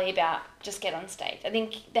entirely about just get on stage. I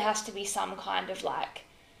think there has to be some kind of like,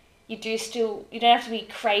 you don't have to be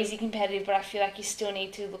crazy competitive, but I feel like you still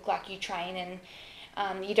need to look like you train,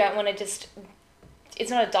 and you don't want to just. It's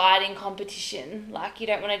not a dieting competition. Like, you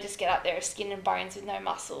don't want to just get up there as skin and bones with no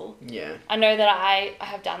muscle. Yeah. I know that I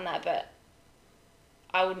have done that, but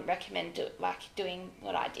I wouldn't recommend doing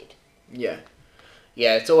what I did. Yeah.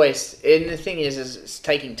 Yeah, it's always... And the thing is it's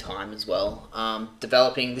taking time as well.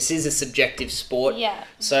 Developing... This is a subjective sport. Yeah.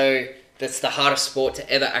 So that's the hardest sport to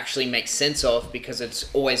ever actually make sense of, because it's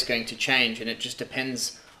always going to change, and it just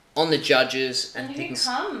depends on the judges and things.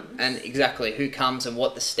 Who comes. And exactly who comes and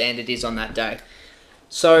what the standard is on that day.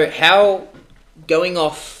 So how, going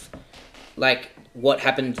off, like, what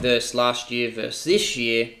happened versus last year versus this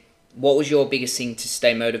year, what was your biggest thing to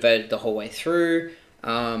stay motivated the whole way through?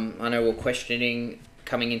 I know we're questioning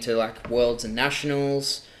coming into, like, Worlds and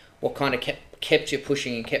Nationals. What kind of kept you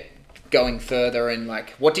pushing and kept going further, and, like,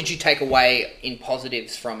 what did you take away in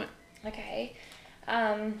positives from it? Okay.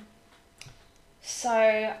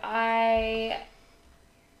 So I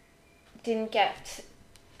didn't get...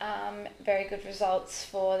 very good results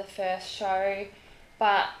for the first show,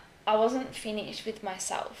 but I wasn't finished with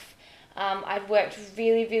myself. I'd worked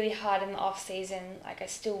really, really hard in the off season. Like, I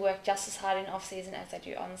still work just as hard in off season as I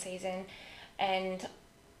do on season, and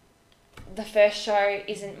the first show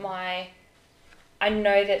isn't I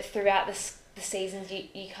know that throughout the seasons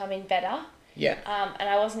you come in better. Yeah. And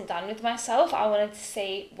I wasn't done with myself. I wanted to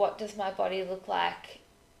see, what does my body look like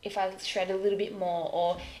if I shred a little bit more,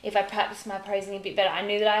 or if I practice my posing a bit better. I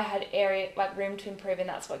knew that I had room to improve, and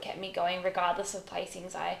that's what kept me going regardless of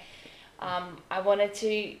placings. I put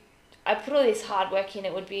all this hard work in.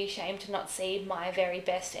 It would be a shame to not see my very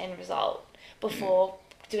best end result before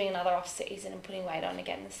doing another off season and putting weight on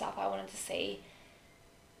again and stuff. I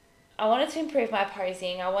wanted to improve my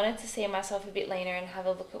posing. I wanted to see myself a bit leaner and have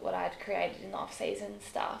a look at what I'd created in the off season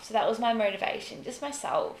stuff. So that was my motivation, just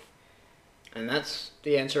myself. And that's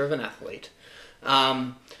the answer of an athlete.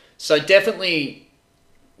 So definitely,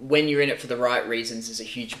 when you're in it for the right reasons, is a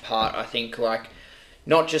huge part. I think, like,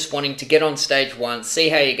 not just wanting to get on stage once, see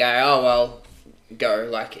how you go, oh well, go.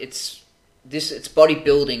 Like, it's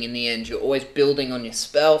bodybuilding in the end. You're always building on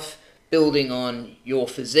yourself, building on your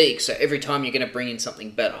physique. So every time you're going to bring in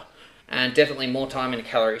something better. And definitely more time in a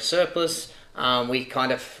calorie surplus. We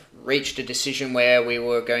kind of reached a decision where we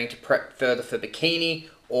were going to prep further for bikini,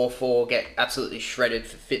 or get absolutely shredded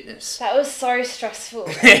for fitness. That was so stressful.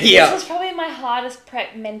 Yeah. This was probably my hardest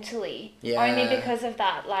prep mentally. Yeah. Only because of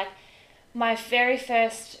that. Like, my very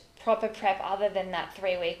first proper prep, other than that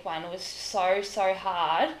 3-week one, was so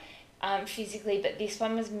hard physically, but this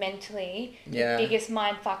one was mentally the biggest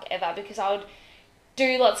mind fuck ever, because I would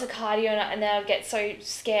do lots of cardio and then I'd get so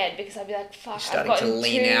scared because I'd be like, fuck, I've gotten too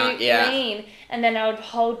lean, and then I would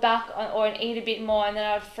hold back or eat a bit more, and then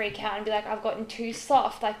I would freak out and be like, I've gotten too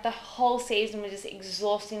soft. Like, the whole season was just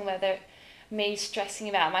exhausting, me stressing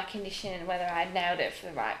about my condition and whether I nailed it for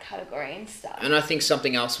the right category and stuff. And I think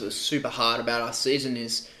something else that was super hard about our season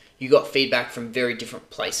is you got feedback from very different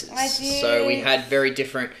places. I did. So we had very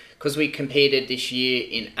different... Because we competed this year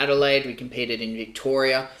in Adelaide, we competed in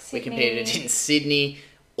Victoria, Sydney. We competed in Sydney.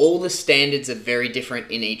 All the standards are very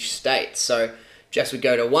different in each state. So Jess would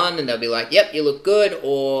go to one and they'll be like, yep, you look good.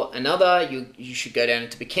 Or another, you should go down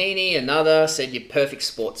into bikini. Another said you're perfect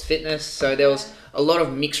sports fitness. So there was a lot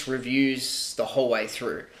of mixed reviews the whole way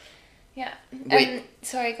through. Yeah.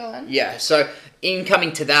 Sorry, go on. Yeah, so in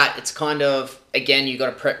coming to that, it's kind of, again, you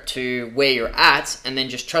got to prep to where you're at, and then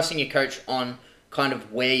just trusting your coach on kind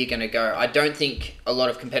of where you're going to go. I don't think a lot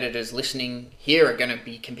of competitors listening here are going to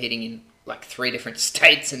be competing in like 3 different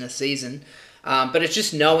states in a season. But it's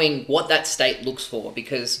just knowing what that state looks for,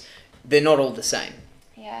 because they're not all the same.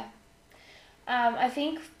 Yeah. I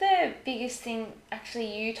think the biggest thing,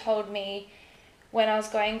 actually, you told me when I was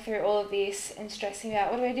going through all of this and stressing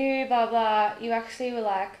about what do I do, blah, blah, you actually were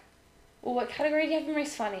like, well, what category do you have the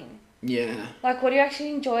most fun in? Yeah. Like, what do you actually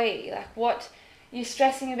enjoy? Like, what you're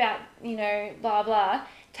stressing about, you know, blah, blah.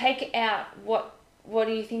 Take out what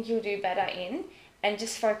do you think you'll do better in, and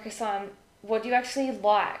just focus on what do you actually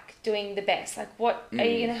like doing the best. Like, what are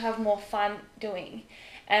you going to have more fun doing?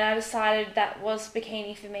 And I decided that was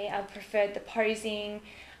bikini for me. I preferred the posing.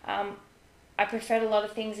 I preferred a lot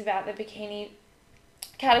of things about the bikini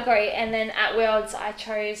category. And then at Worlds, I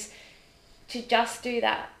chose to just do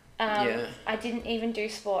that. I didn't even do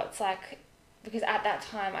sports, like, because at that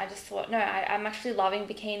time I just thought, no, I'm actually loving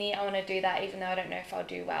bikini. I want to do that, even though I don't know if I'll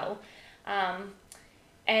do well.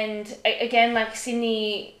 And again, like,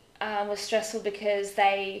 Sydney was stressful because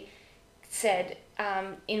they said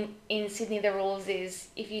in Sydney the rules is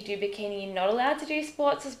if you do bikini, you're not allowed to do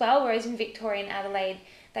sports as well, whereas in Victoria and Adelaide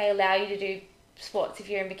they allow you to do sports if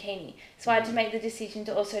you're in bikini. So I had to make the decision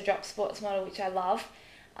to also drop sports model, which I love.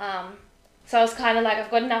 So I was kind of like,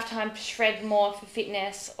 I've got enough time to shred more for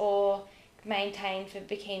fitness or maintain for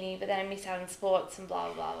bikini, but then I miss out on sports and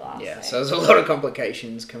blah, blah, blah. Yeah, so there's a lot of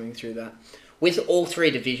complications coming through that. With all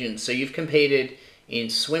three divisions, so you've competed in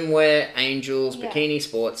swimwear, angels, bikini,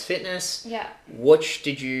 sports, fitness. Yeah. Which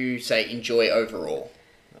did you say enjoy overall?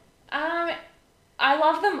 I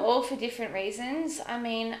love them all for different reasons. I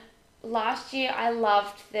mean, last year I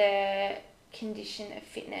loved the condition of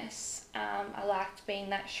fitness. I liked being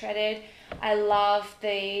that shredded. I love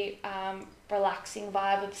the relaxing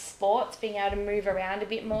vibe of sports, being able to move around a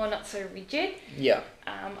bit more, not so rigid. Yeah.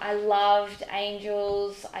 I loved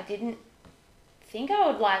angels. I didn't think I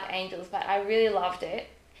would like angels, but I really loved it.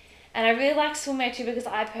 And I really like swimwear too, because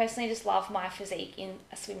I personally just love my physique in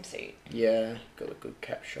a swimsuit. Yeah, got a good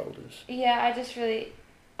cap shoulders. Yeah,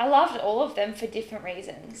 I loved all of them for different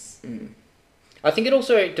reasons. I think it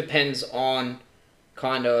also depends on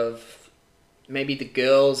kind of maybe the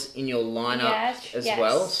girls in your lineup as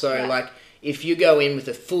well. So like, if you go in with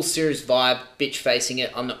a full serious vibe, bitch facing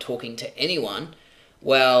it, I'm not talking to anyone,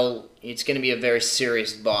 well, it's going to be a very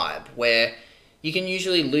serious vibe where you can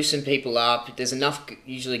usually loosen people up. There's enough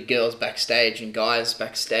usually girls backstage and guys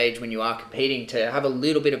backstage when you are competing to have a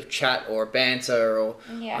little bit of chat or a banter or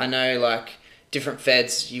I know like different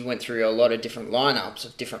feds, you went through a lot of different lineups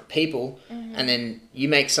of different people and then you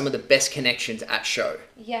make some of the best connections at show.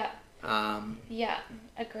 Yeah.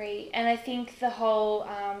 Agree. And I think the whole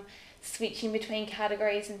switching between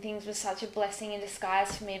categories and things was such a blessing in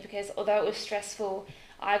disguise for me, because although it was stressful,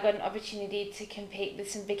 I got an opportunity to compete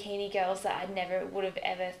with some bikini girls that I never would have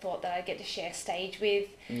ever thought that I'd get to share stage with.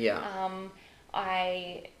 Yeah.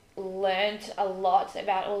 I learned a lot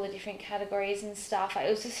about all the different categories and stuff. Like,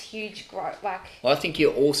 it was just huge growth. Like, well, I think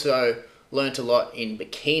you also learnt a lot in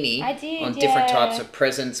bikini. I did, on different types of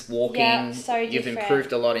presence, walking. Yeah, so You've different.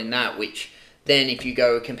 improved a lot in that, which then if you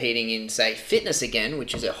go competing in, say, fitness again,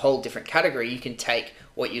 which is a whole different category, you can take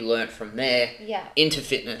what you learnt from there into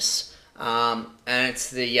fitness. And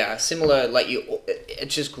it's similar, like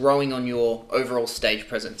it's just growing on your overall stage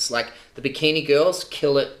presence. Like the bikini girls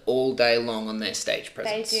kill it all day long on their stage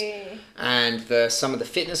presence. They do. And for some of the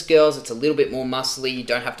fitness girls, it's a little bit more muscly. You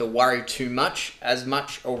don't have to worry too much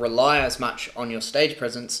or rely as much on your stage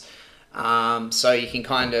presence. So you can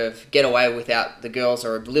kind of get away without the girls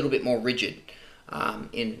are a little bit more rigid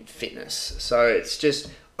in fitness. So it's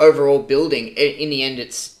just overall building. In the end,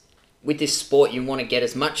 it's with this sport, you want to get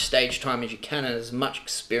as much stage time as you can and as much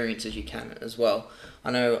experience as you can as well. I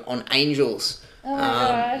know on Angels, you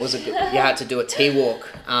had to do a T-walk,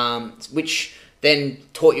 which then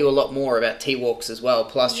taught you a lot more about T-walks as well.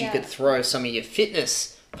 Plus, you could throw some of your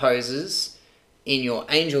fitness poses in your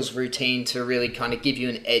Angels routine to really kind of give you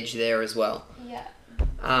an edge there as well.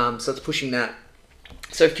 Yeah. So it's pushing that.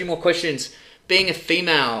 So a few more questions. Being a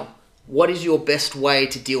female, what is your best way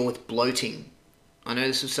to deal with bloating? I know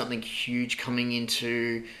this was something huge coming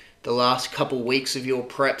into the last couple of weeks of your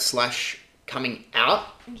prep / coming out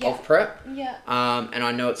of prep. Yeah. And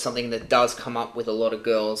I know it's something that does come up with a lot of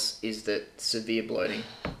girls, is that severe bloating.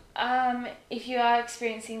 If you are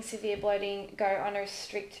experiencing severe bloating, go on a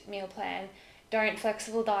strict meal plan. Don't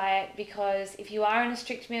flexible diet, because if you are on a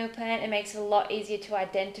strict meal plan, it makes it a lot easier to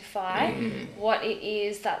identify what it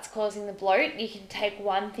is that's causing the bloat. You can take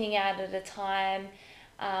one thing out at a time.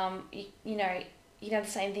 You can have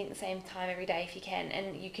the same thing at the same time every day if you can,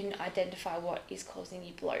 and you can identify what is causing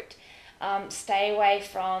you bloat. Stay away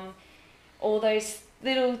from all those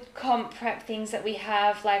little comp prep things that we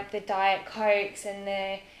have, like the Diet Cokes and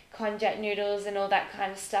the konjac noodles and all that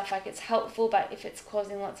kind of stuff. Like, it's helpful, but if it's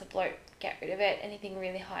causing lots of bloat, get rid of it. Anything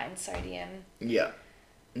really high in sodium. Yeah.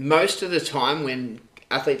 Most of the time when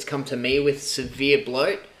athletes come to me with severe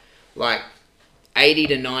bloat, like 80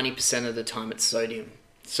 to 90% of the time it's sodium.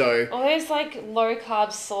 So all those like low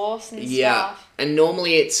carb sauce and yeah, stuff. and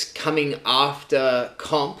normally it's coming after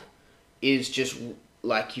comp, is just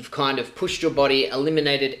like you've kind of pushed your body,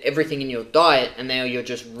 eliminated everything in your diet, and now you're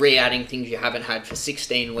just re-adding things you haven't had for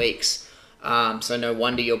 16 weeks. So no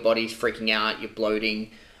wonder your body's freaking out, you're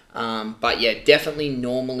bloating. But yeah, definitely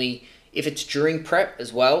normally, if it's during prep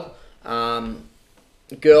as well,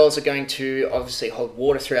 girls are going to obviously hold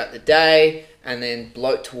water throughout the day and then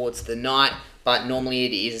bloat towards the night. But normally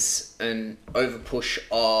it is an overpush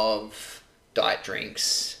of diet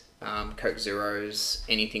drinks, Coke Zeros,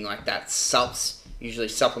 anything like that. Usually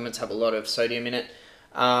supplements have a lot of sodium in it.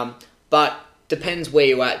 But depends where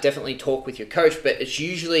you're at. Definitely talk with your coach. But it's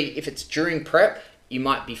usually, if it's during prep, you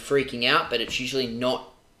might be freaking out, but it's usually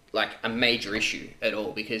not like a major issue at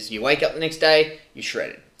all, because you wake up the next day, you're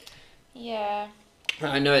shredded. Yeah.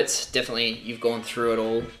 I know it's definitely, you've gone through it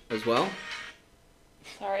all as well.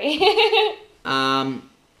 Sorry.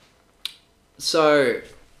 So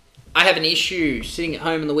I have an issue sitting at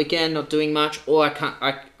home on the weekend, not doing much, or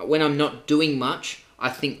when I'm not doing much, I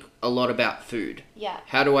think a lot about food. Yeah.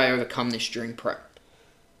 How do I overcome this during prep?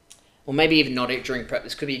 Or maybe even not during prep.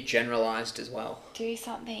 This could be generalized as well. Do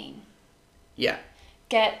something. Yeah.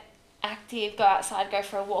 Get active, go outside, go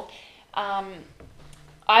for a walk.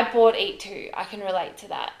 I board eat too. I can relate to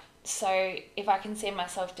that. So if I can see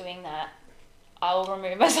myself doing that, I'll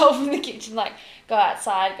remove myself from the kitchen, like go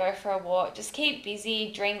outside, go for a walk, just keep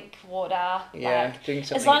busy, drink water. Yeah, doing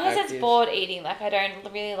something as long as active. it's bored eating. Like I don't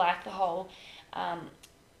really like the whole,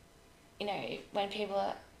 when people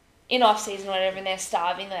are in off season or whatever and they're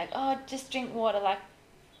starving, they're like, oh, just drink water. Like,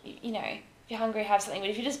 if you're hungry, have something. But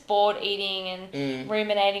if you're just bored eating and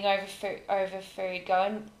ruminating over food, go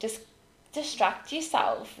and just distract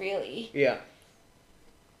yourself, really. Yeah.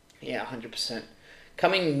 Yeah, 100%.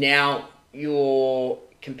 Coming now, you're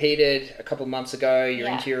competed a couple of months ago, you're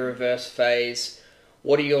into your reverse phase.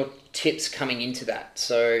 What are your tips coming into that?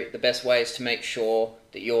 So the best way is to make sure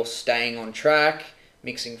that you're staying on track,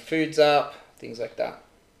 mixing foods up, things like that.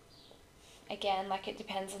 Again, like it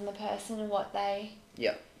depends on the person and what they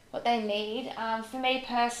need. For me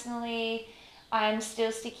personally, I'm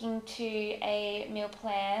still sticking to a meal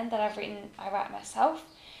plan that I write myself.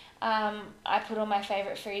 I put all my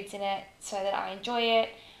favourite foods in it so that I enjoy it.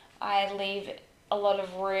 I leave a lot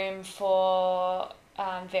of room for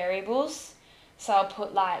variables. So I'll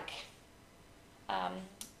put like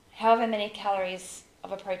however many calories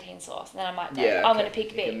of a protein source. And then I might go, I'm going to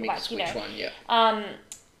pick a bit.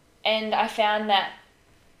 And I found that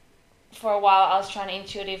for a while I was trying to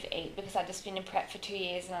intuitive eat because I'd just been in prep for 2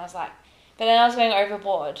 years and I was like, but then I was going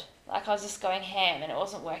overboard. Like I was just going ham and it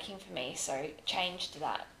wasn't working for me, so changed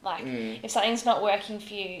that. Like if something's not working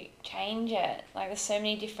for you, change it. Like there's so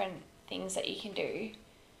many different things that you can do.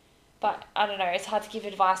 But I don't know, it's hard to give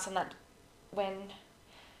advice on that when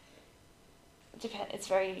it's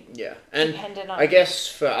very dependent on. I guess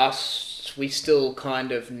for us, we still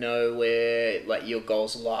kind of know where like your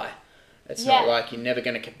goals lie. It's not like you're never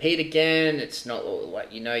going to compete again. It's not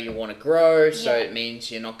like you want to grow, so it means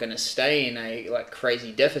you're not going to stay in a like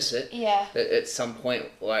crazy deficit. Yeah. At some point,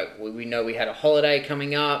 like we know we had a holiday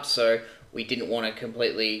coming up, so we didn't want to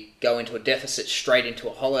completely go into a deficit straight into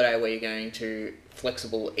a holiday where you're going to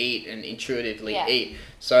flexible eat and intuitively eat.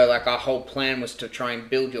 So like our whole plan was to try and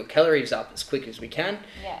build your calories up as quick as we can.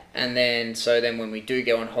 Yeah. And then when we do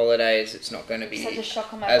go on holidays, it's not going to be such a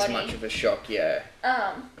shock on my as body. much of a shock. Yeah.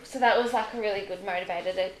 So that was like a really good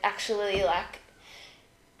motivator to actually like,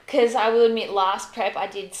 because I will admit last prep I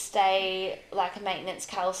did stay like a maintenance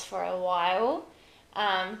calories for a while.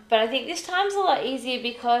 But I think this time's a lot easier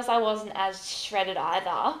because I wasn't as shredded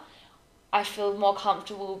either. I feel more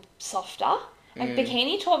comfortable, softer. Like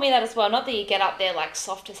bikini taught me that as well. Not that you get up there like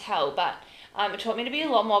soft as hell, but it taught me to be a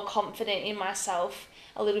lot more confident in myself,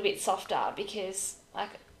 a little bit softer because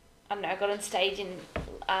like, I don't know, I got on stage and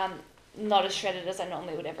not as shredded as I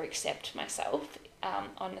normally would ever accept myself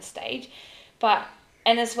on the stage.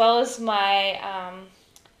 And as well as my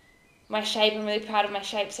my shape, I'm really proud of my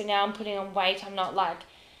shape. So now I'm putting on weight. I'm not like,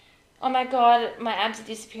 oh my God, my abs are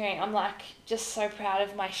disappearing. I'm like just so proud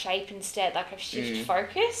of my shape instead. Like I've shifted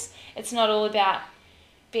focus. It's not all about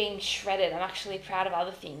being shredded. I'm actually proud of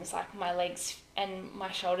other things like my legs and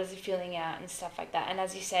my shoulders are filling out and stuff like that. And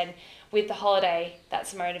as you said, with the holiday,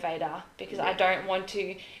 that's a motivator because I don't want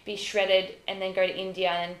to be shredded and then go to India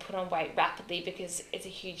and put on weight rapidly because it's a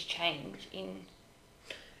huge change in.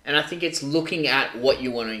 And I think it's looking at what you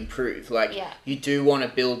want to improve. Like, you do want to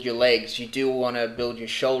build your legs, you do want to build your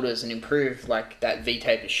shoulders and improve, like, that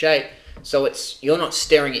V-taper shape. So you're not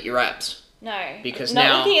staring at your abs. No. Because not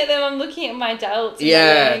now, looking at them, I'm looking at my delts.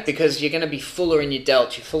 Yeah, because you're going to be fuller in your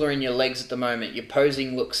delts, you're fuller in your legs at the moment. Your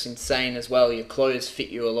posing looks insane as well. Your clothes fit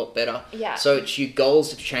you a lot better. Yeah. So your goals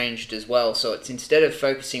have changed as well. So it's instead of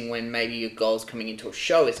focusing when maybe your goals coming into a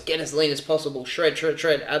show is get as lean as possible, shred,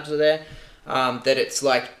 abs are there, that it's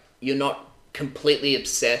like you're not completely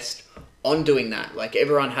obsessed on doing that. Like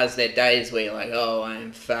everyone has their days where you're like, oh, I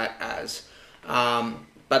am fat as...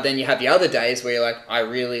 But then you have the other days where you're like, I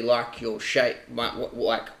really like your shape.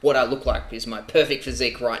 What I look like is my perfect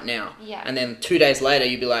physique right now. Yeah. And then 2 days later,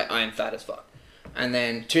 you'd be like, I am fat as fuck. And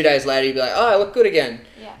then 2 days later, you'd be like, oh, I look good again.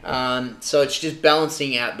 Yeah. So it's just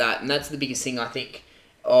balancing out that. And that's the biggest thing I think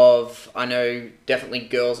I know definitely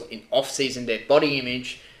girls in off-season, their body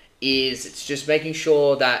image is it's just making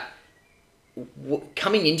sure that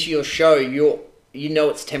coming into your show, you know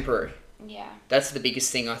it's temporary. Yeah. That's the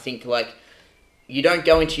biggest thing I think, like, you don't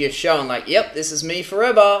go into your show and like, yep, this is me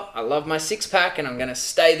forever. I love my six-pack and I'm going to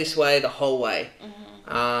stay this way the whole way.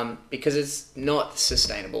 Mm-hmm. Because it's not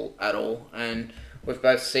sustainable at all. And we've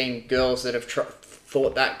both seen girls that have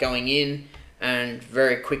thought that going in and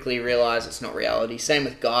very quickly realise it's not reality. Same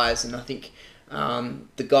with guys. And I think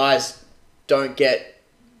the guys don't get,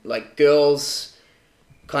 like, girls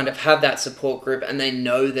kind of have that support group and they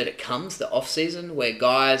know that it comes the off season, where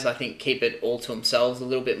guys I think keep it all to themselves a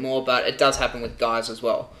little bit more, but it does happen with guys as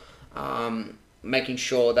well. Making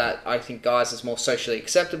sure that I think guys is more socially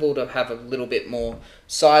acceptable to have a little bit more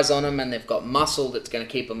size on them and they've got muscle that's going to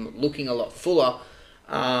keep them looking a lot fuller.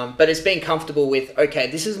 But it's being comfortable with, okay,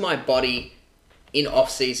 this is my body in off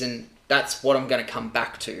season. That's what I'm going to come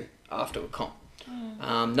back to after a comp.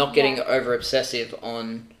 Not getting over obsessive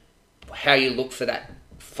on how you look for that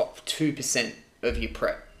 2% of your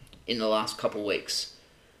prep in the last couple of weeks.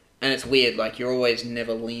 And it's weird, like you're always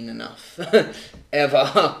never lean enough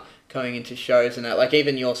ever going into shows and that. Like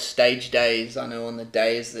even your stage days, I know on the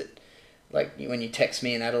days that, like when you text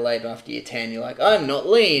me in Adelaide after your 10, you're like, I'm not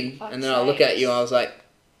lean. And then I look at you and I was like,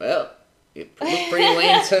 well, you look pretty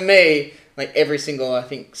lean to me. Like every single, I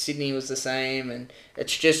think Sydney was the same. And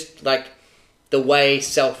it's just like the way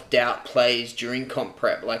self-doubt plays during comp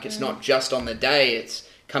prep. Like it's not just on the day, it's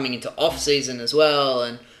coming into off-season as well.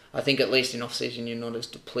 And I think at least in off-season you're not as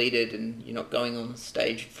depleted and you're not going on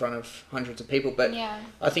stage in front of hundreds of people. But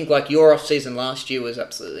I think like your off-season last year was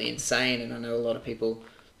absolutely insane. And I know a lot of people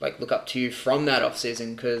like look up to you from that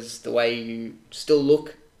off-season because the way you still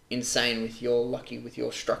look insane with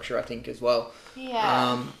your structure, I think, as well.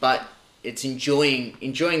 Yeah. But it's enjoying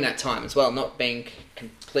that time as well, not being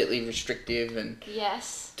completely restrictive and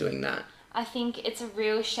doing that. I think it's a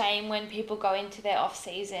real shame when people go into their off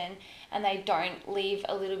season and they don't leave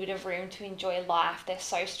a little bit of room to enjoy life. They're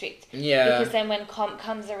so strict. Yeah. Because then when comp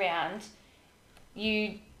comes around,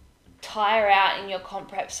 you tire out in your comp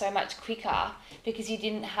prep so much quicker because you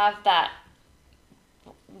didn't have that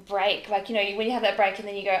break. Like, you know, when you have that break and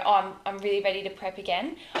then you go, oh, I'm really ready to prep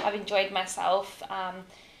again. I've enjoyed myself.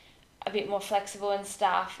 A bit more flexible and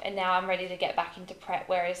stuff, and now I'm ready to get back into prep.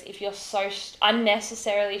 Whereas if you're so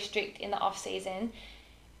unnecessarily strict in the off season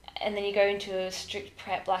and then you go into a strict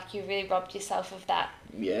prep, like you really robbed yourself of that.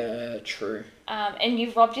 Yeah, true. And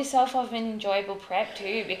you've robbed yourself of an enjoyable prep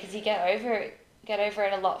too, because you get over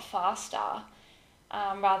it a lot faster,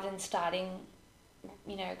 rather than starting,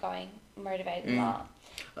 you know, going motivated.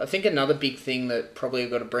 I think another big thing that probably we've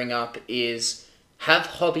got to bring up is have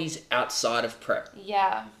hobbies outside of prep.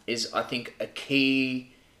 Yeah. Is, I think, a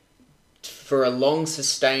key for a long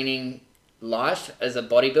sustaining life as a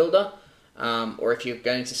bodybuilder, or if you're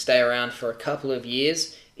going to stay around for a couple of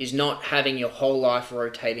years, is not having your whole life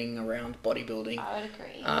rotating around bodybuilding. I would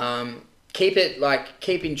agree.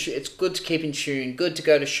 It's good to keep in tune, good to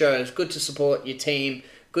go to shows, good to support your team,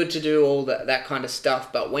 good to do all that kind of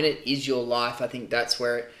stuff. But when it is your life, I think that's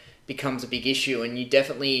where it becomes a big issue, and you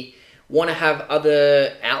definitely want to have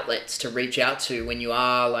other outlets to reach out to when you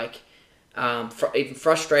are like even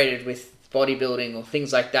frustrated with bodybuilding or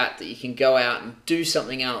things like that you can go out and do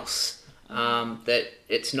something else, that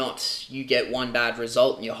it's not you get one bad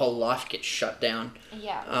result and your whole life gets shut down.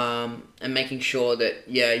 And making sure that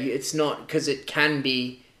it's not, because it can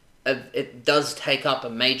be it does take up a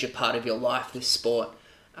major part of your life, this sport,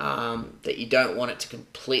 that you don't want it to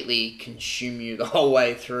completely consume you the whole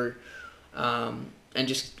way through. And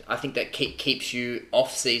just, I think that keeps you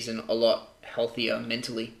off season a lot healthier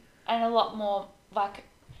mentally. And a lot more, like,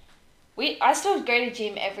 I still go to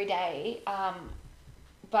gym every day,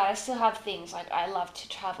 but I still have things, like I love to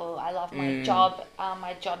travel, I love my job,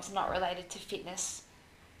 my job's not related to fitness.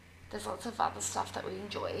 There's lots of other stuff that we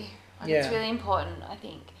enjoy. Like, Yeah. it's really important, I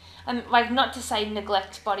think. And like, not to say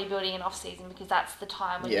neglect bodybuilding in off season, because that's the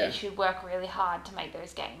time when Yeah. you should work really hard to make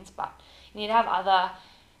those gains. But you need to have other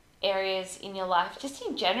areas in your life, just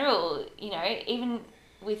in general. You know, even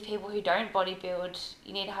with people who don't bodybuild,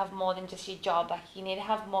 you need to have more than just your job. Like, you need to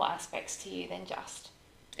have more aspects to you than just.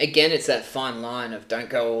 Again, it's that fine line of don't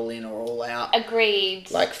go all in or all out.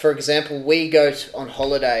 Agreed. Like, for example, we go on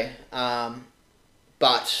holiday,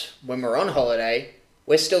 but when we're on holiday,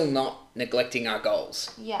 we're still not neglecting our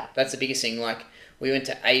goals. Yeah. That's the biggest thing. Like, we went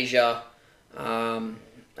to Asia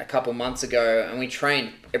a couple months ago, and we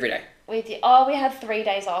trained every day. We did. Oh, we had 3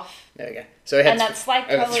 days off. There we go. So we had And that's like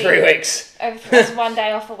over probably 3 weeks. that's 1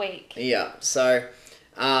 day off a week. Yeah. So,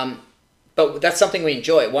 but that's something we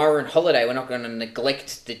enjoy. While we're on holiday, we're not going to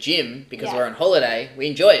neglect the gym because Yeah. we're on holiday. We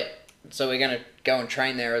enjoy it, so we're going to go and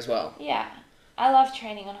train there as well. Yeah. I love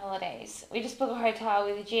training on holidays. We just book a hotel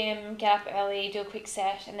with a gym, get up early, do a quick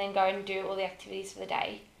set, and then go and do all the activities for the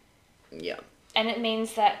day. Yeah. And it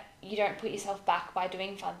means that you don't put yourself back by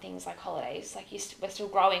doing fun things like holidays. Like, we're still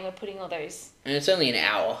growing, we're putting all those... And it's only an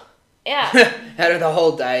hour. Yeah. Out of the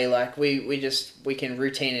whole day, like we can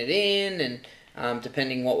routine it in, and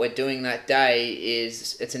depending what we're doing that day,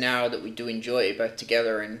 it's an hour that we do enjoy both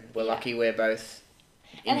together, and we're lucky we're both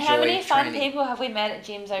And how many enjoy fun training. people have we met at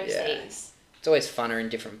gyms overseas? It's always funner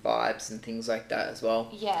and different vibes and things like that as well.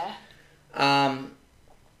 Yeah.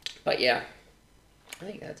 But yeah, I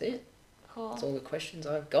think that's it. Cool. That's all the questions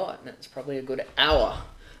I've got, and it's probably a good hour.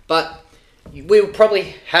 But we'll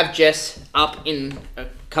probably have Jess up in a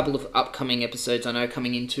couple of upcoming episodes, I know,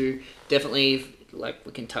 coming into. Definitely, like,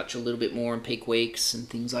 we can touch a little bit more on peak weeks and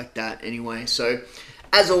things like that anyway. So,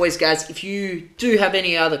 as always, guys, if you do have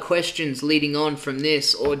any other questions leading on from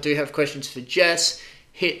this, or do have questions for Jess,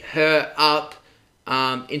 hit her up.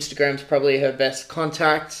 Instagram's probably her best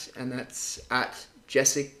contact, and that's at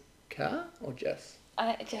Jessica or Jess?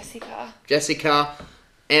 Jessica. Jessica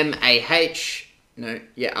MAH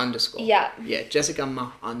underscore. Yeah. Yeah,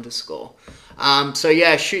 Jessica underscore. So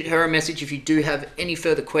yeah, shoot her a message if you do have any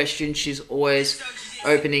further questions. She's always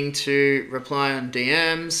opening to reply on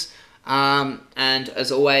DMs. And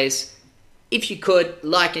as always, if you could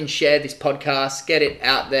like and share this podcast, get it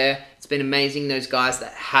out there. It's been amazing, those guys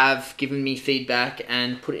that have given me feedback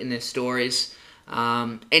and put it in their stories.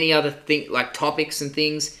 Any other like topics and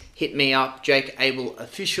things, hit me up, Jake Abel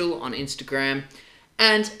Official on Instagram.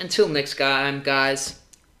 And until next time, guys,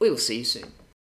 we will see you soon.